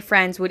all of my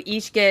friends would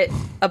each get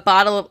a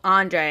bottle of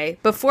Andre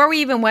before we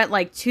even went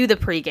like to the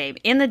pregame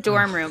in the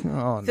dorm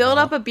room, filled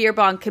up a beer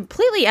bong,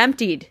 completely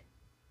emptied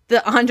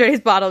the Andre's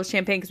bottle of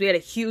champagne because we had a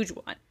huge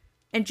one,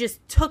 and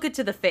just took it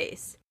to the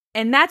face.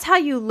 And that's how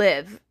you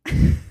live.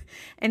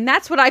 And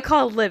that's what I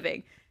call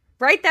living.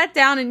 Write that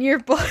down in your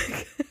book.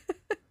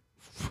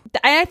 And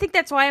I think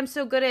that's why I'm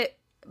so good at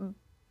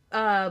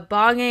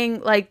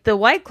bonging like the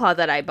White Claw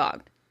that I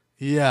bonged.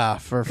 Yeah,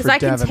 for Because I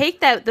can Devin.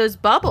 take those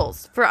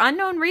bubbles for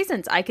unknown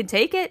reasons. I can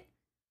take it.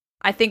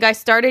 I think I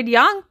started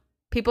young.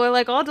 People are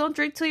like, "Oh, don't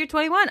drink till you're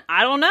 21."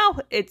 I don't know.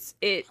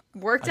 It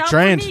worked out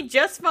trained. for me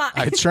just fine.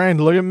 I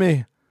trained. Look at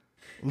me,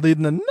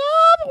 leading the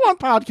 #1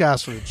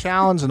 podcast for the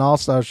Challenge and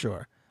All-Star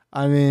Shore.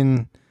 I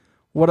mean,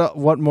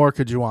 what more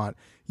could you want?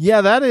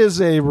 Yeah, that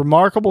is a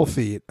remarkable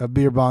feat of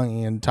beer bonging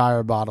an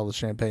entire bottle of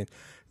champagne.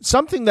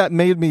 Something that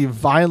made me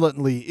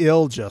violently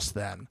ill just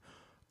then,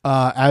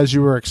 as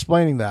you were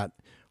explaining that,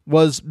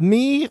 was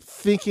me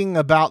thinking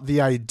about the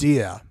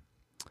idea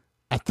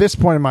at this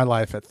point in my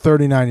life, at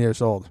 39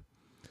 years old,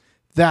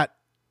 that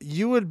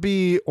you would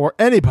be, or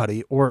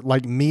anybody, or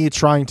like me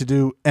trying to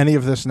do any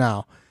of this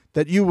now,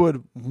 that you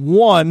would,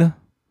 1,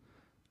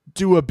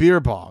 do a beer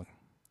bong.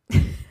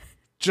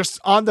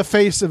 Just on the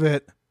face of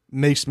it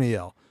makes me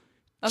ill.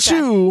 Okay.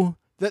 2,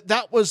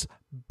 that was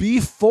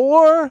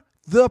before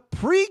the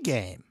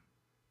pregame.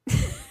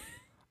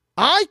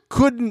 I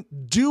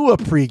couldn't do a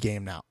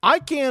pregame now. I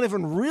can't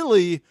even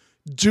really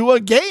do a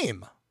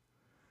game.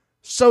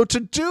 So to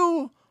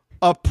do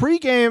a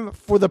pregame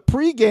for the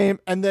pregame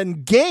and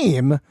then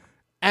game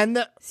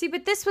and See,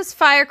 but this was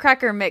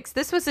Firecracker Mix.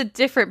 This was a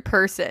different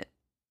person.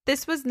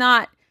 This is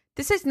not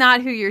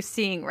who you're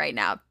seeing right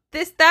now.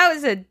 That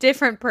was a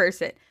different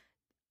person.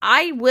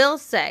 I will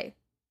say,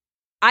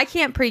 I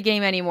can't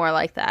pregame anymore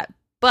like that.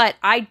 But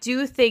I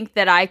do think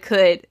that I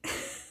could.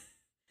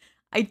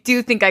 I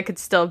do think I could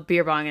still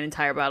beer bong an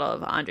entire bottle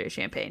of Andre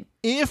champagne.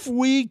 if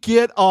we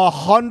get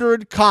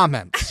 100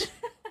 comments,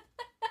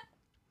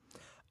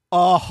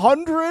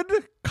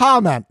 100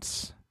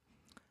 comments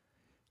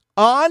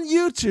on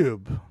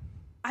YouTube,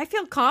 I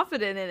feel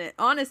confident in it,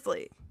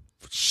 honestly.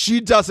 she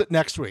does it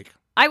next week.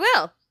 I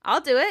will.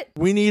 I'll do it.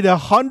 We need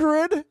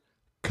 100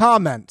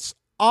 comments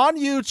on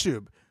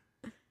YouTube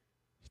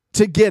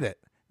to get it.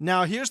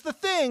 Now, here's the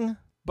thing,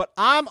 but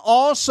I'm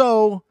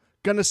also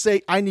going to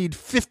say I need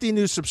 50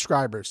 new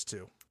subscribers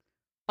too.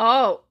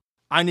 Oh,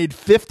 I need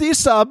 50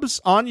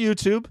 subs on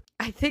YouTube.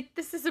 I think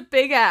this is a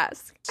big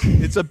ask.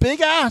 It's a big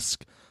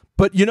ask,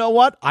 but you know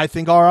what? I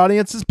think our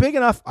audience is big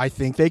enough. I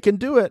think they can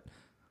do it.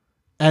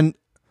 And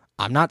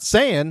I'm not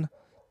saying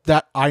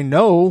that I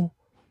know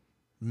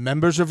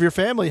members of your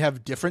family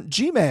have different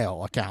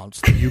Gmail accounts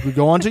that you could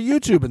go onto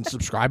YouTube and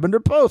subscribe under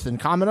both and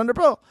comment under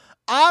both.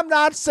 I'm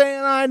not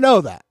saying I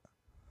know that,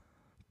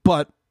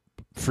 but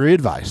free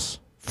advice.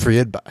 Free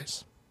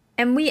advice.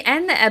 And we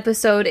end the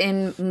episode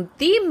in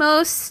the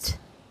most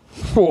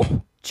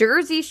Oh,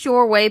 Jersey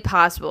Shore way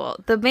possible.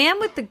 The man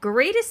with the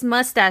greatest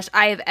mustache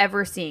I have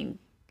ever seen.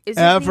 Is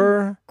his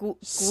ever name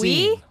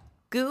seen.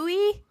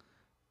 Gooey?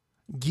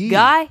 Gee.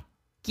 Guy?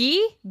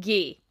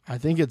 Gee? I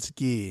think it's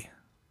Gee.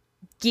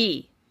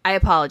 Gee. I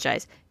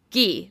apologize.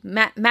 Gee.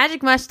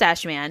 Magic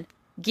Mustache Man.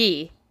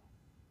 Gee.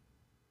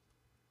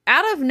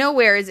 Out of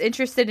nowhere is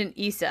interested in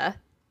Issa.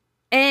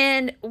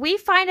 And we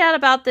find out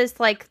about this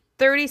like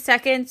 30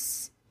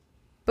 seconds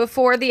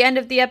before the end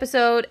of the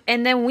episode,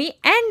 and then we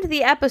end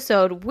the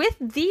episode with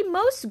the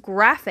most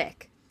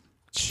graphic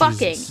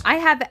fucking I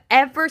have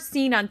ever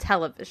seen on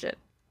television.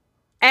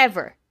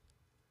 Ever.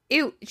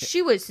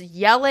 She was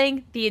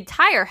yelling. The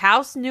entire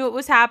house knew it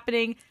was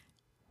happening.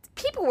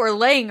 People were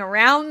laying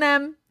around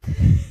them.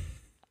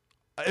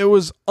 It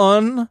was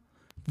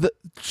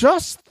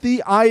just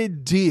the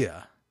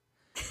idea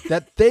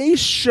that they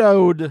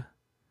showed,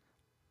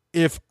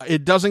 if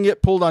it doesn't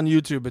get pulled on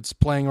YouTube, it's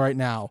playing right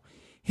now,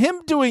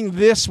 him doing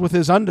this with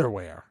his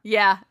underwear.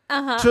 Yeah.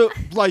 Uh-huh. To,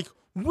 like,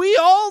 we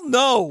all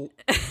know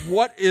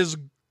what he's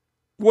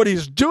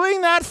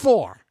doing that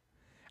for.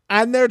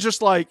 And they're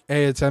just like,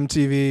 hey, it's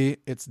MTV.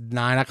 It's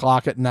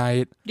 9:00 at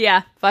night.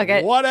 Yeah, fuck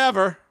it.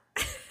 Whatever.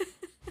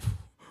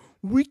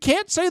 We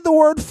can't say the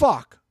word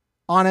fuck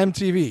on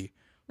MTV.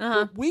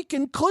 Uh-huh. But we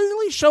can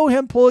clearly show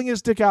him pulling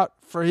his dick out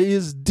for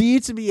his D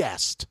to be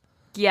est.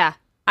 Yeah.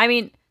 I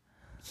mean,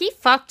 he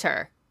fucked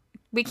her.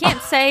 We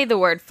can't say the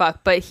word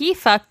fuck, but he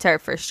fucked her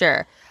for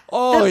sure.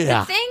 Oh,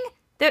 The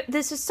thing,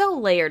 this is so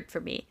layered for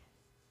me.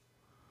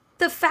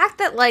 The fact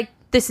that, like,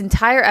 this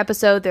entire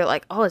episode, they're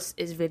like, oh, is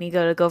Vinny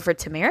going to go for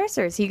Tamaris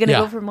or is he going to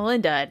go for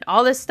Melinda? And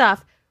all this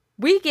stuff.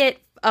 We get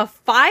a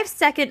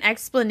 5-second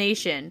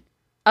explanation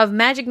of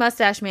Magic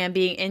Mustache Man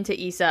being into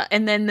Issa,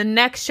 and then the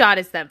next shot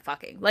is them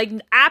fucking. Like,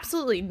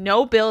 absolutely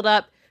no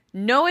build-up,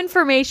 no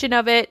information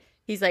of it.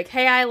 He's like,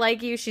 hey, I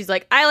like you. She's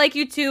like, I like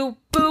you too.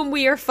 Boom,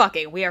 we are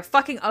fucking. We are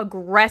fucking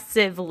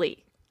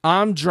aggressively.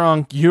 I'm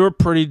drunk. You're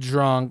pretty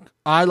drunk.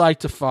 I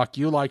like to fuck.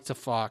 You like to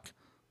fuck.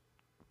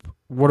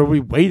 What are we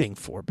waiting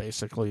for,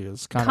 basically,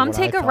 is kind of Come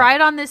take a ride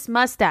on this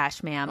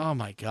mustache, man. Oh,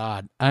 my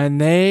God.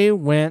 And they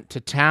went to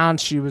town.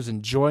 She was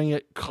enjoying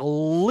it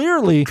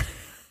clearly.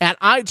 And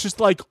I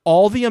just, like,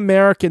 all the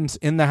Americans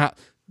in the house,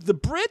 the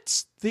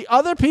Brits, the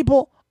other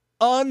people,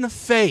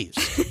 unfazed.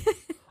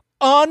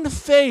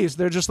 Unfazed.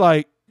 They're just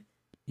like,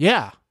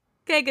 yeah.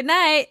 Okay, good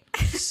night.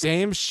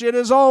 Same shit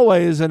as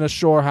always in a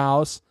shore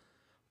house.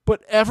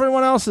 But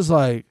everyone else is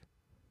like,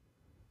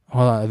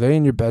 hold on, are they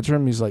in your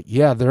bedroom? He's like,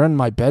 yeah, they're in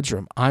my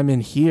bedroom. I'm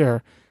in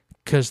here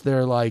because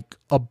they're, like,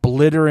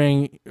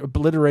 obliterating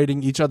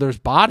each other's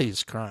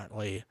bodies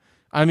currently.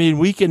 I mean,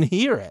 we can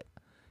hear it,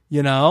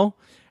 you know?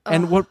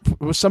 And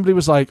somebody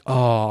was like,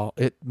 oh,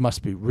 it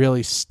must be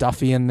really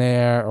stuffy in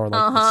there, or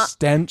like the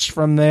stench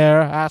from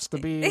there has to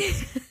be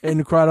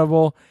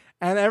incredible.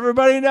 And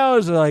everybody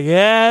knows, they're like,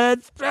 yeah,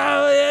 it's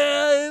probably,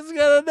 it's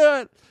gonna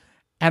do it.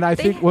 And I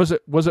think was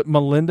it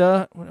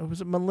Melinda? Was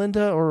it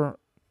Melinda, or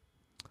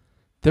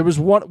there was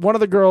one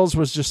of the girls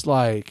was just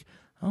like,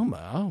 oh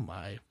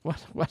my,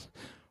 what,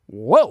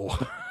 whoa.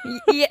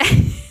 Yeah.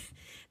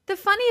 The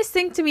funniest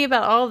thing to me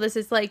about all of this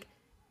is, like,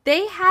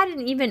 they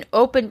hadn't even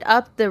opened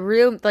up the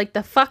room, like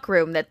the fuck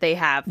room that they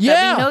have. Yeah.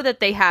 That we know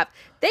that they have.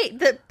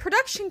 The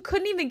production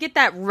couldn't even get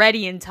that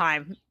ready in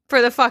time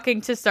for the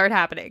fucking to start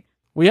happening.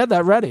 We had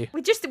that ready.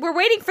 We're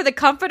waiting for the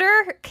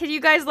comforter. Can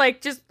you guys, like,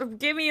 just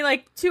give me,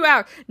 like, 2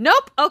 hours?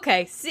 Nope.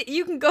 Okay.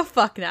 You can go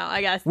fuck now, I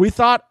guess. We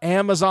thought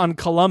Amazon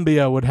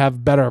Columbia would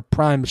have better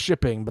Prime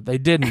shipping, but they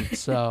didn't,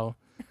 so.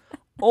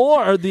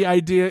 Or the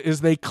idea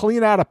is they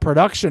clean out a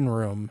production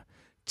room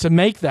to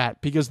make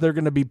that, because they're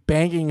going to be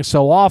banging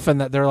so often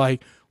that they're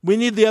like, we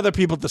need the other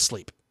people to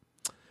sleep.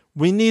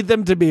 We need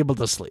them to be able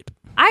to sleep.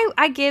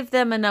 I give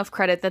them enough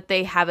credit that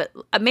they have it.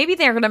 Maybe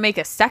they're going to make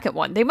a second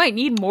one. They might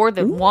need more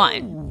than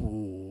one.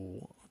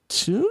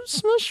 2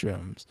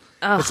 mushrooms.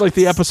 It's like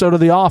the episode of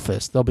The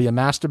Office. There'll be a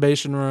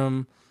masturbation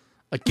room,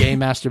 a gay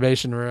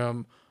masturbation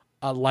room,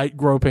 a light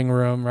groping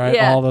room, right?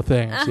 Yeah. All the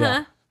things.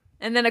 Yeah.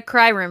 And then a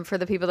cry room for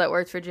the people that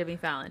worked for Jimmy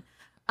Fallon.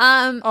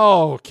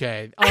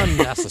 Okay.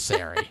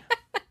 Unnecessary.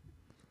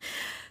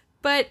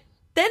 But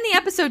then the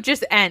episode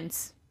just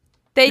ends.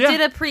 They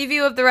did a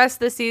preview of the rest of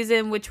the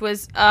season, which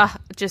was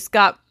just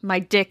got my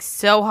dick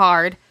so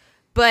hard.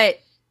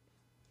 But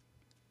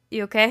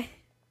you okay?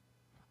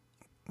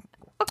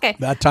 Okay.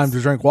 Bad time to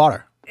drink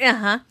water.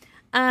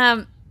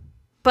 But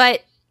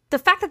the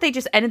fact that they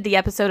just ended the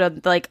episode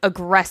of, like,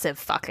 aggressive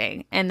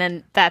fucking, and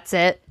then that's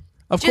it.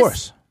 Of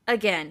course.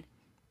 Again,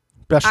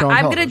 Best show on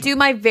I'm going television. to do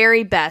my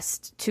very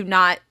best to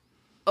not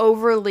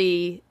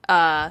overly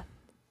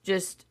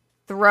just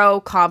throw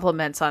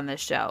compliments on this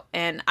show.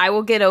 And I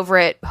will get over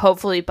it,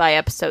 hopefully, by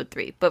episode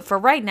 3. But for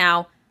right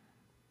now,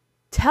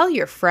 tell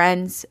your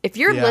friends. If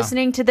you're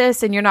listening to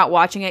this and you're not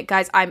watching it,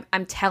 guys,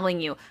 I'm telling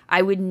you,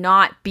 I would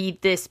not be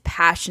this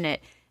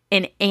passionate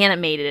and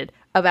animated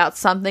about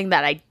something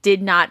that I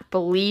did not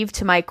believe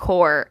to my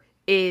core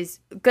is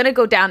going to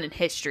go down in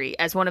history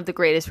as one of the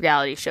greatest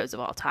reality shows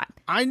of all time.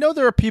 I know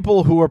there are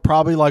people who are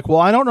probably like, well,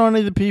 I don't know any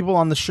of the people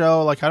on the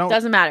show. Like, I don't.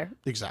 Doesn't matter.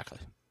 Exactly.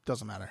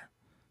 Doesn't matter.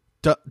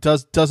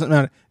 Doesn't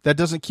matter. That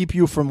doesn't keep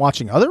you from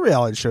watching other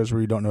reality shows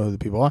where you don't know who the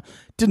people are.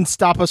 Didn't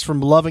stop us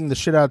from loving the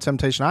shit out of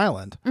Temptation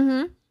Island.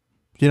 Mm-hmm.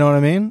 You know what I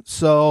mean?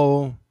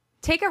 So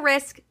take a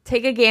risk,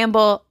 take a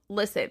gamble.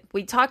 Listen,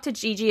 we talked to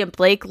Gigi and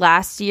Blake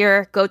last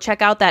year. Go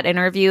check out that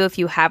interview if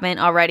you haven't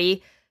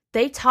already.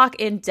 they talk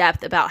in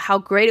depth about how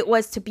great it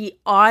was to be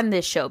on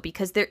this show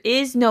because there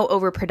is no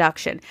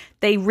overproduction.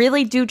 They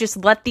really do just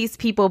let these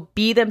people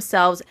be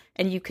themselves,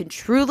 and you can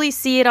truly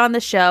see it on the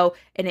show,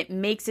 and it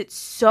makes it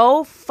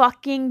so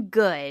fucking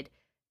good.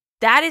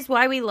 That is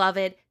why we love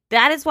it.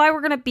 That is why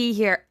we're going to be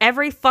here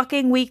every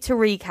fucking week to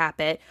recap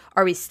it.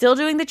 Are we still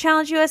doing the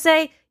Challenge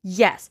USA?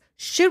 Yes.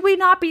 Should we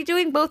not be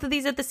doing both of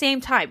these at the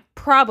same time?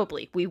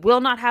 Probably. We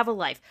will not have a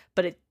life.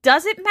 But it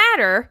doesn't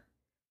matter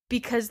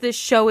because this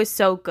show is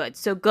so good.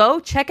 So go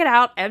check it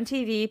out.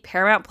 MTV,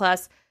 Paramount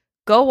Plus.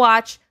 Go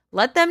watch.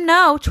 Let them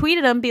know. Tweet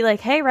at them. Be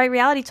like, hey, Right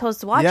Reality told us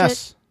to watch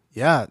it.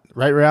 Yeah.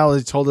 Right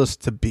Reality told us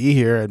to be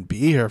here and be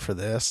here for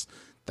this.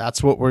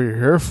 That's what we're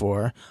here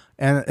for.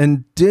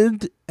 And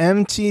did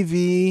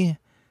MTV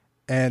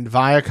and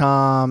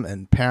Viacom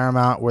and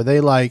Paramount, were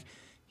they like,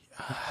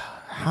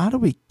 how do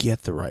we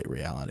get the Right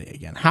Reality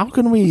again? How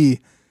can we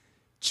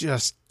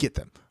just get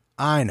them?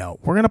 I know.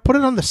 We're going to put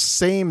it on the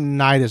same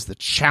night as the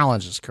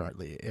Challenge is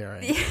currently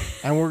airing.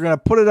 And we're going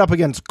to put it up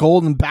against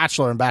Golden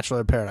Bachelor and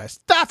Bachelor in Paradise.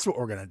 That's what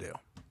we're going to do.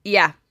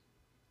 Yeah.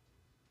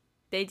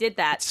 They did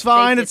that. It's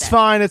fine. It's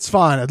fine. It's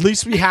fine. At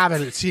least we have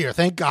it. It's here.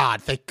 Thank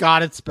God. Thank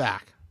God it's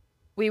back.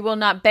 We will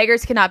not,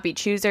 beggars cannot be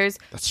choosers.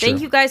 That's true.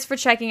 Thank you guys for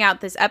checking out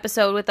this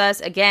episode with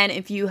us. Again,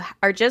 if you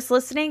are just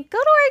listening, go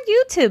to our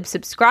YouTube,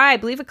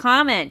 subscribe, leave a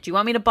comment. Do you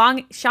want me to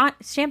bong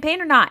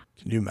champagne or not?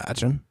 Can you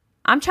imagine?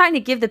 I'm trying to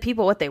give the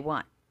people what they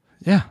want.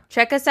 Yeah.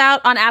 Check us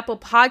out on Apple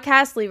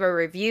Podcasts. Leave a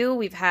review.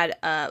 We've had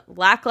a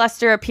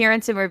lackluster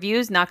appearance and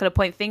reviews. Not going to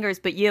point fingers,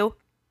 but you.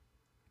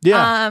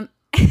 Yeah.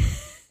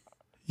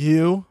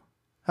 You?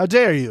 How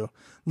dare you?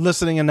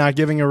 Listening and not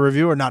giving a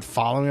review or not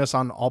following us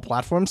on all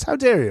platforms? How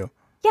dare you?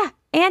 Yeah.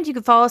 And you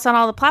can follow us on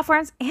all the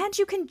platforms. And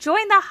you can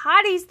join the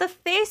Hotties, the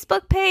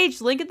Facebook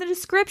page. Link in the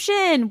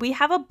description. We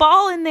have a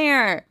ball in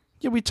there.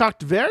 Yeah, we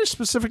talked very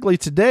specifically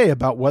today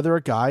about whether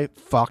a guy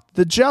fucked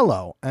the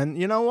Jell-O. And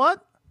you know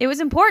what? It was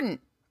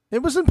important.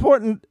 It was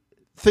important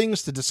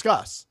things to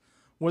discuss.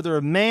 Whether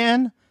a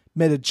man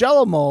made a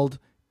Jell-O mold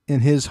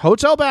in his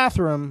hotel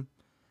bathroom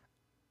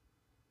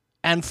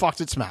and fucked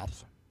its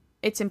mouth.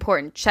 It's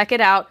important. Check it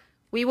out.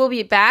 We will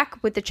be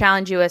back with the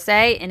Challenge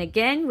USA and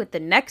again with the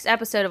next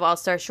episode of All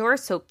Star Shore.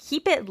 So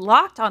keep it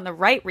locked on the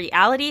Right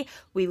Reality.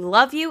 We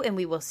love you and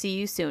we will see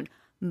you soon.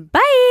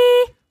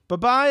 Bye.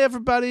 Bye-bye,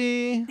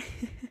 everybody.